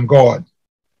from God.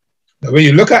 Now, when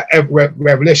you look at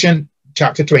Revelation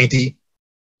chapter 20,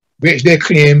 which they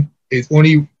claim is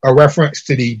only a reference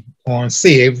to the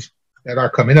unsaved that are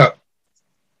coming up,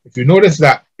 if you notice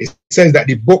that it says that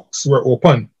the books were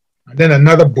open, and then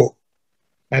another book,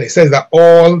 and it says that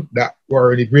all that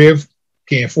were in the grave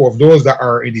came forth, those that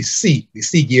are in the sea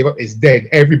gave up, is dead.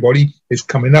 Everybody is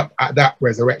coming up at that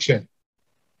resurrection.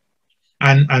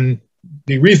 And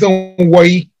the reason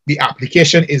why the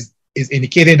application is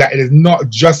indicating that it is not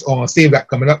just unsaved that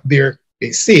coming up there,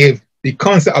 it's saved, the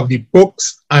concept of the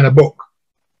books and a book,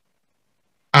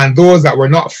 and those that were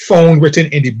not found written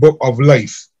in the book of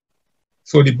life.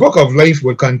 So the book of life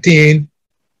will contain,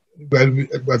 well,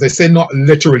 as I said, not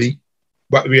literally,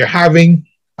 but we are having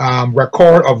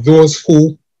record of those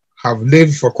who have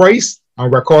lived for Christ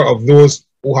and record of those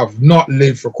who have not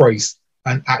lived for Christ.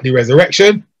 And at the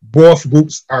resurrection, both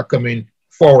groups are coming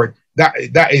forward.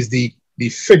 That is the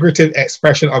figurative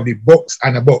expression of the books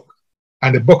and a book,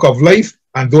 and the book of life,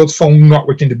 and those found not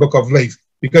written in the book of life.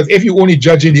 Because if you only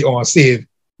judging the unsaved,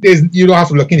 you don't have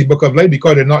to look in the book of life,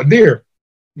 because they're not there.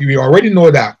 You already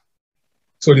know that.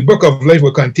 So the book of life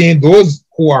will contain those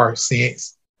who are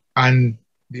saints, and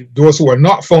those who are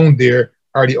not found there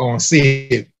are the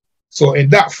unsaved. So in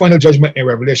that final judgment in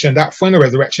Revelation, that final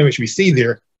resurrection which we see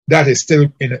there, that is still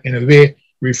in a way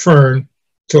referring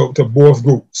to both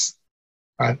groups.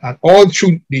 And all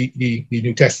through the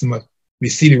New Testament, we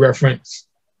see the reference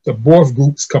to both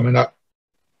groups coming up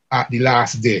at the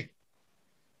last day.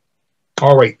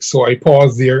 All right, so I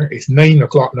pause there. It's 9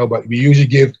 o'clock now, but we usually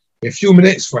give a few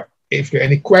minutes for if there are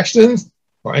any questions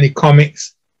or any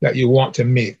comments that you want to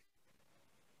make.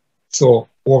 So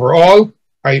overall,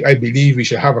 I believe we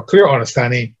should have a clear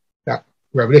understanding that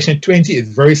Revelation 20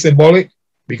 is very symbolic,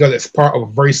 because it's part of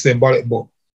a very symbolic book.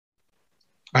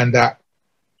 And that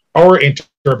our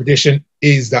interpretation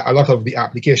is that a lot of the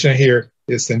application here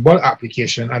is symbolic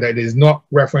application, and that it is not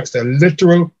reference to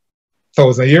literal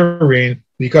 1,000-year reign,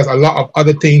 because a lot of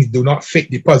other things do not fit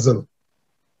the puzzle,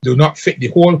 do not fit the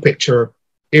whole picture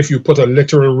if you put a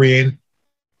literal reign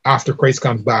after Christ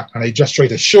comes back. And I just try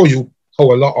to show you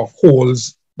how a lot of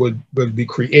holes will be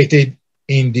created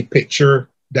in the picture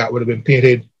that would have been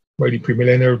painted by the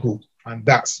premillennial group. And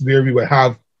that's where we will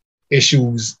have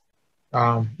issues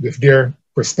with their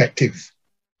perspective.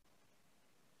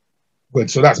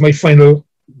 Good, so that's my final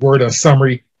word and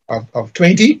summary of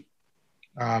 20.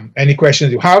 Any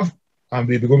questions you have,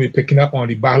 we're going to be picking up on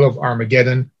the Battle of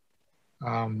Armageddon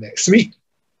next week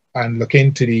and look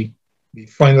into the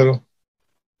final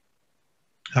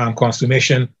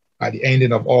consummation at the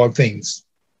ending of all things.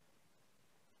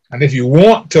 And if you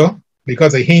want to,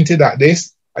 because I hinted at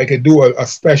this, I could do a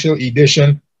special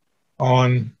edition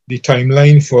on the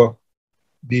timeline for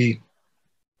the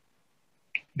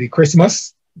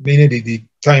Christmas, meaning the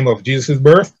time of Jesus'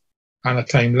 birth, and a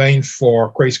timeline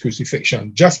for Christ's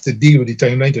crucifixion, just to deal with the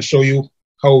timeline to show you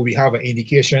how we have an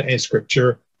indication in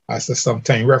Scripture as to some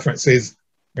time references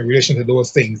in relation to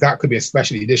those things. That could be a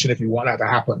special edition if you want that to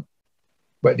happen.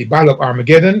 But the Battle of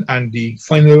Armageddon and the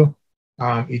final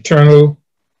eternal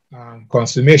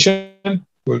consummation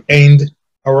will end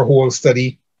our whole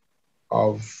study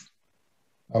of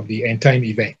the end time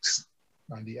events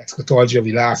and the eschatology of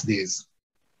the last days.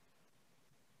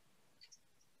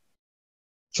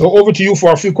 So over to you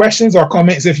for a few questions or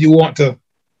comments if you want to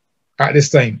at this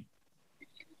time.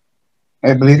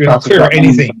 I believe you're not clear on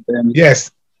anything.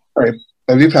 Yes. Right.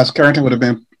 I believe Pastor Carrington would have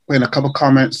been putting a couple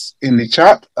comments in the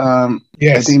chat.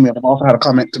 Yes. I think we have also had a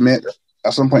comment to make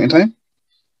at some point in time.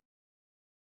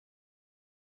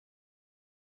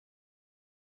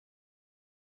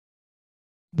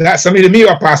 That's somebody to me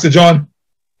or Pastor John?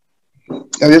 Look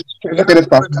at this,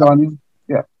 Pastor John.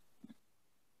 Yeah.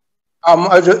 I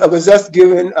was just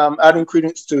giving, adding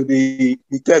credence to the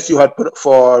text you had put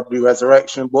for the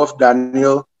resurrection, both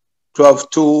Daniel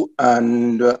 12:2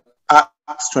 and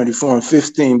Acts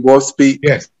 24:15, both speak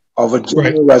of a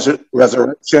general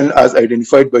resurrection as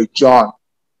identified by John.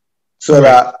 So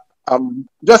that,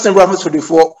 just in reference to the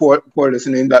folk who are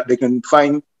listening, that they can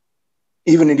find,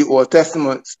 even in the Old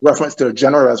Testament, reference to a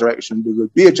general resurrection. There will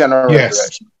be a general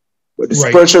resurrection. But the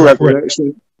spiritual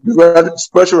resurrection, the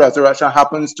spiritual resurrection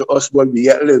happens to us while we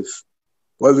yet live,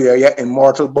 while we are yet in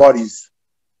mortal bodies.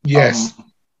 Yes.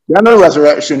 General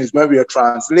resurrection is when we are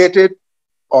translated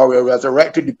or we are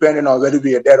resurrected, depending on whether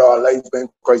we are dead or alive when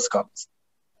Christ comes.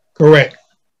 Correct.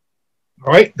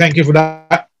 All right. Thank you for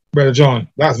that, Brother John.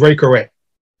 That's very correct.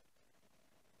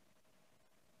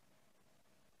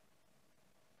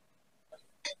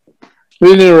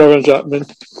 Good evening, Reverend Chapman.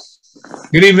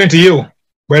 Good evening to you.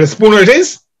 Brother Spooner, it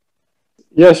is?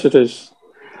 Yes, it is.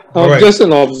 Just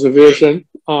an observation.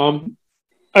 I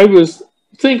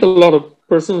think a lot of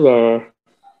persons are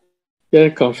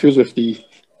getting confused with the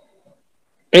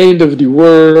end of the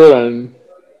world and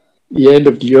the end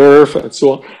of the earth and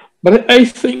so on. But I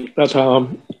think that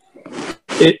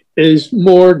it is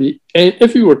more the end,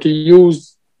 if you were to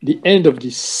use the end of the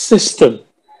system.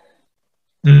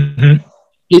 Mm-hmm.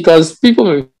 Because people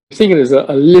may think it is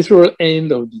a literal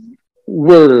end of the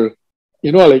world,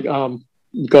 you know, like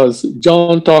because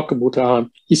John talked about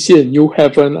he see a new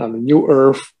heaven and a new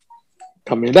earth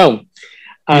coming down,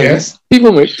 and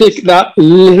people may take that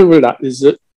literal. That is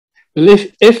it.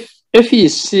 If he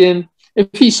is seeing, if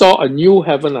he saw a new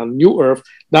heaven and new earth,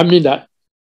 that means that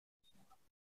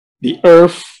the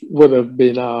earth would have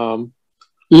been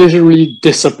literally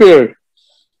disappeared.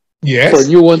 Yes. For a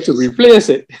new one to replace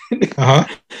it.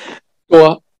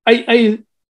 So I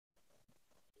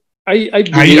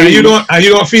believe you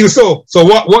don't feel so. So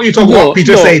what you talk about what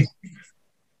Peter said?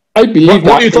 I believe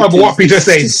what you talk about what Peter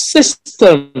said.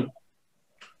 System.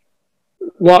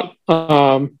 What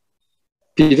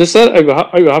Peter said. I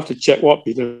will have to check what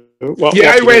Peter.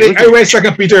 I read it. I read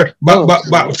 2 Peter,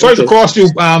 but sorry to cross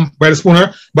you, Brother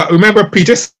Spooner. But remember,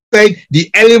 Peter said the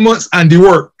elements and the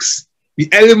works. The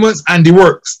elements and the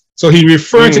works. So he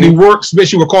referred to the works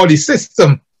which you will call the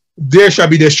system. There shall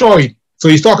be destroyed. So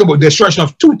he's talking about destruction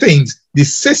of two things. The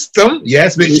system,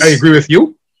 yes, which I agree with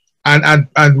you. And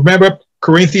remember,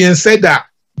 Corinthians said that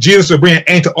Jesus will bring an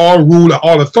end to all rule and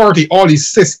all authority. All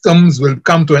these systems will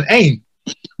come to an end.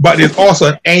 But there's also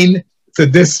an end to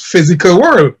this physical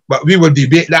world. But we will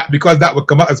debate that because that will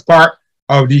come out as part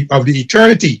of the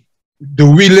eternity. Do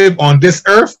we live on this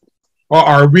earth, or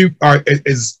are we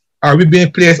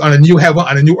being placed on a new heaven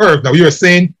and a new earth? Now you're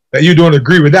saying that you don't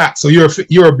agree with that. So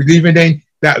you're believing then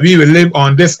that we will live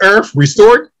on this earth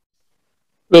restored?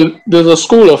 Well, there's a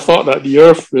school of thought that the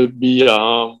earth will be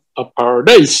a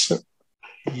paradise.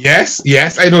 Yes,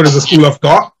 I know there's a school of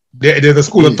thought. There's a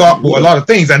school of thought for a lot of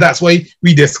things, and that's why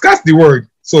we discuss the word.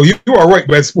 So you are right,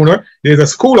 Brad Spooner. There's a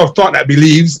school of thought that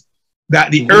believes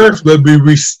that the earth will be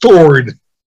restored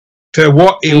to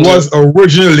what it was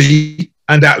originally,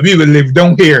 and that we will live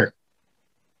down here.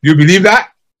 You believe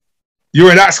that? You're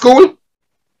in that school?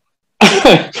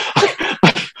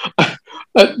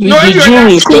 No, if you're in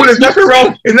that school, there's nothing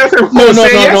wrong. There's nothing wrong with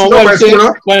saying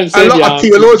yes. A lot of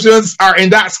theologians are in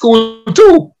that school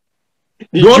too.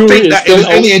 Don't think that there's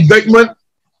any indictment.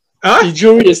 The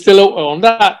jury is still out on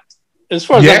that. As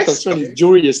far as I'm concerned, the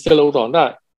jury is still out on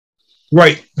that.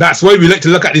 Right. That's why we like to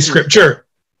look at the scripture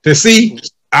to see,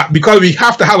 because we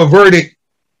have to have a verdict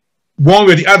one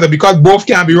way or the other, because both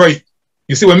can't be right.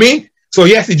 You see what I mean? So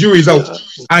yes, the jury is out.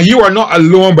 And you are not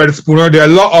alone, Brother Spooner. There are a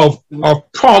lot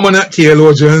of prominent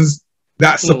theologians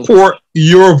that support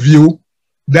your view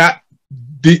that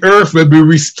the earth will be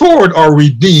restored or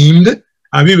redeemed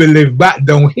and we will live back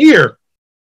down here.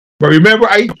 But remember,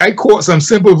 I quote some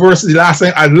simple verses last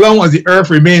time. As long as the earth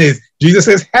remains, Jesus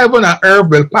says, heaven and earth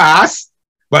will pass,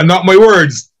 but not my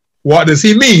words. What does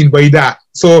he mean by that?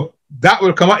 So that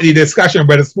will come out in the discussion,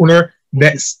 Brother Spooner.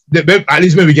 At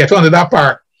least when we get onto that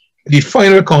part, the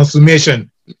final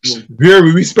consummation, where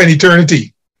will we spend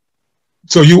eternity?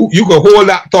 So you can hold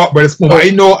that thought, Brother Spooner. I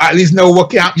know at least know what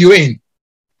camp you in.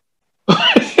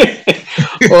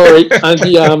 All right, and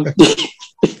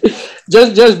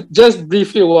just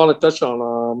briefly, want to touch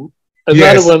on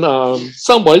another one.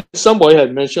 Somebody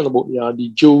had mentioned about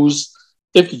the Jews.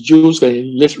 If the Jews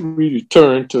can literally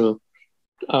return to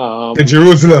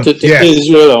Jerusalem, to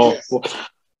Israel,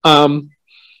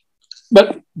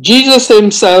 but Jesus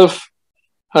himself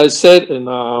has said in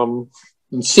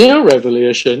same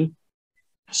Revelation,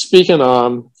 speaking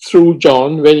through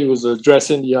John when he was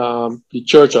addressing the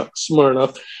church at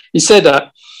Smyrna, he said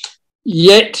that,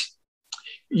 yet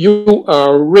you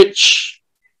are rich.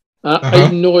 I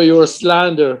know your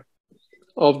slander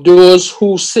of those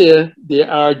who say they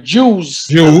are Jews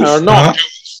and are not.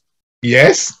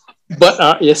 Yes. But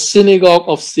are a synagogue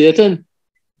of Satan.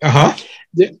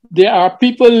 There are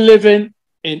people living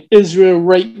in Israel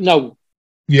right now,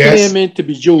 claiming to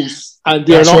be Jews, and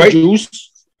they are not Jews.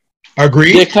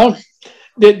 Agreed.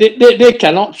 They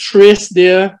cannot trace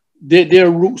their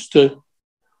roots to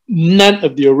none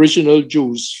of the original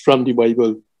Jews from the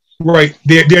Bible. Right.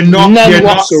 They're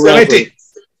not Semitic.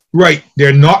 Right.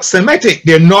 They're not Semitic.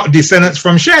 They're not descendants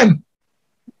from Shem.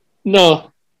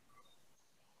 No.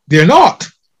 They're not.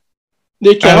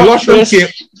 They cannot trace.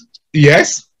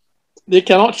 Yes. They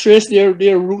cannot trace their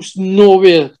roots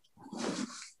nowhere.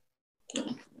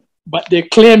 But they're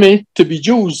claiming to be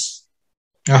Jews.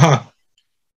 You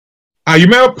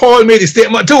remember Paul made a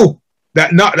statement too,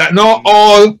 that not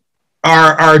all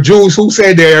are Jews who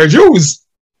say they are Jews.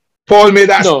 Paul made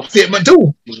that statement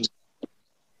too.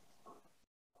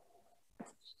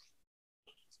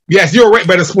 Yes, you're right,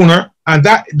 Brother Spooner, and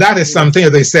that is something,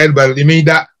 as I said, but I mean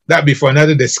that be for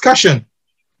another discussion.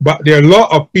 But there are a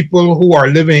lot of people who are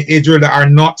living in Israel that are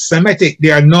not Semitic. They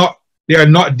are not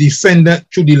descendant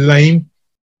through the line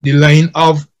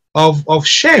of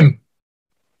Shem.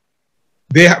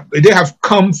 They have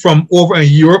come from over in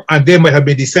Europe, and they might have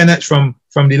been descendants from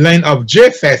the line of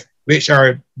Japheth, which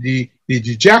are the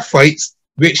Japhites,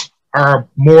 which are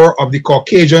more of the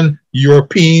Caucasian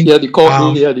European. The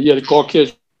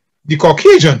Caucasian. The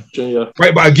Caucasian,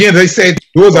 right? But again, they said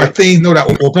those are things that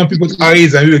will open people's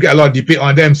eyes, and we will get a lot of debate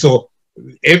on them. So,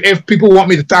 if people want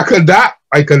me to tackle that,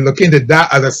 I can look into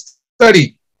that as a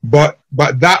study. But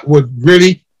that would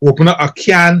really open up a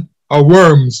can of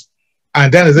worms.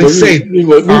 And then, as I said, we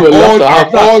would love to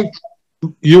have that.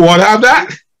 You want to have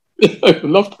that? I would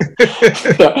love to.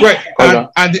 Right.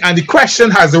 And the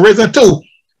question has arisen too: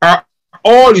 are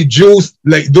all the Jews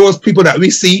like those people that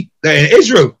we see that in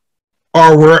Israel?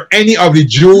 Or were any of the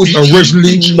Jews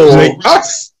originally like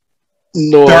us?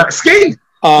 No. Dark skin?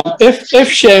 If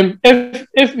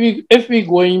we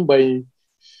going by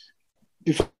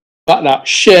the fact that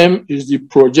Shem is the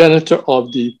progenitor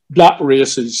of the black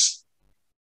races,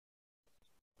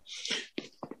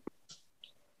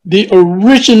 the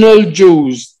original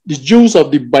Jews, the Jews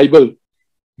of the Bible,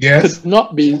 could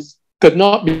not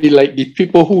be like the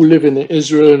people who live in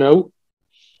Israel now.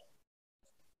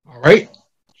 All right.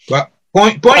 But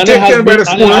point taken, Brother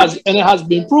Spooner. And it has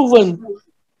been proven.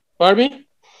 Pardon me?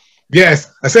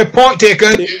 Yes, I said point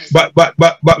taken, but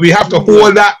we have to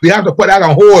hold that. We have to put that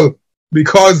on hold,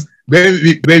 because when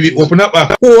we open up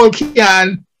a whole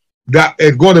can, that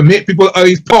is going to make people's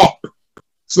eyes pop.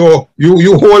 So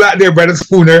you hold that there, Brother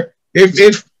Spooner.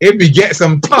 If we get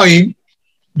some time,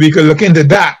 we can look into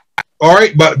that. All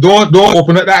right, but don't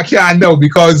open up that can now,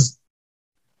 because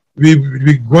we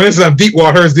going into some deep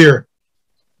waters there.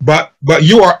 But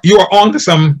you are on to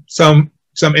some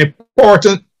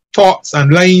important thoughts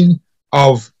and line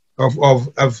of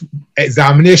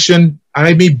examination, and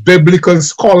I mean biblical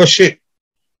scholarship,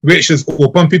 which has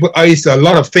opened people's eyes to a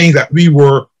lot of things that we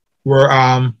were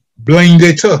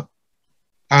blinded to,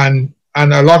 and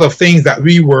a lot of things that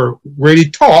we were really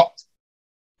taught,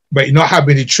 but not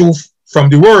having the truth from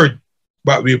the word.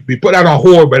 But we put that on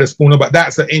hold, Brother Spooner. But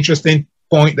that's an interesting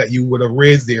point that you would have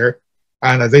raised there.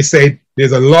 And as I said,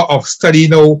 there's a lot of study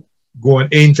now going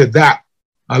into that.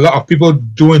 a lot of people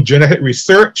doing genetic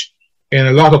research in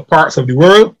a lot of parts of the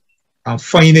world and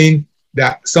finding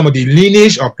that some of the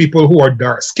lineage of people who are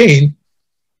dark-skinned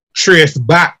trace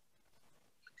back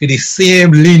to the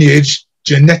same lineage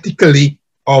genetically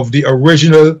of the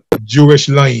original Jewish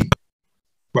line.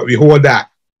 But we hold that.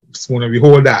 We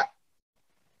hold that.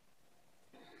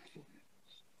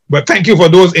 But thank you for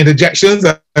those interjections,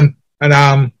 and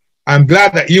I'm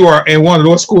glad that you are in one of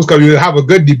those schools because we'll have a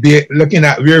good debate looking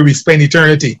at where we spend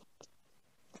eternity.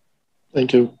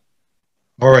 Thank you.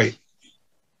 All right.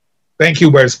 Thank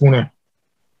you, Brother Spooner.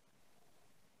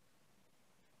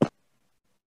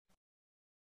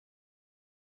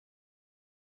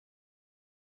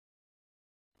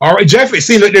 All right, Jeff, it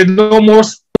seems like there's no more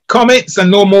comments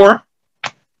and no more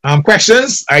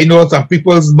questions. I know some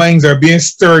people's minds are being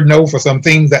stirred now for some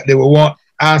things that they will want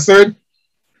answered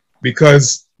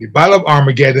because the Battle of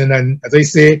Armageddon, and as I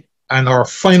say, and our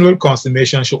final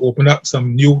consummation should open up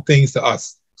some new things to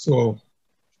us. So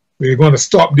we're going to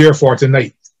stop there for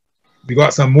tonight. We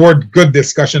got some more good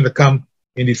discussion to come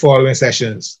in the following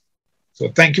sessions. So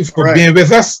thank you for being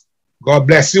with us. God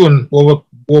bless you, and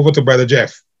over to Brother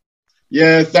Jeff.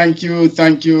 Yeah, thank you,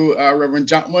 Reverend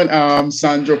Jackman.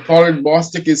 Sandra Pollard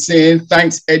Bostic is saying,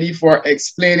 thanks, Eddie, for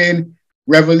explaining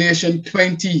Revelation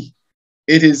 20.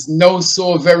 It is now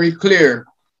so very clear.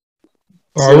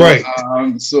 All right.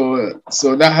 So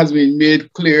that has been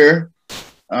made clear to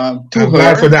I'm her.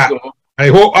 glad for that. So, I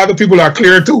hope other people are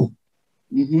clear too.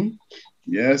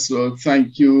 Yeah, so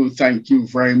thank you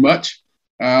very much.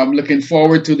 I'm looking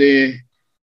forward to the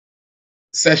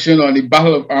session on the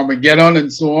Battle of Armageddon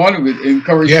and so on. We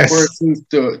encourage persons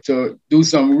to do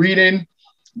some reading,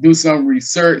 do some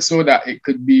research so that it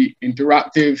could be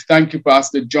interactive. Thank you,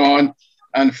 Pastor John,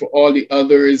 and for all the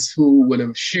others who would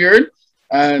have shared.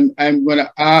 And I'm going to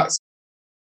ask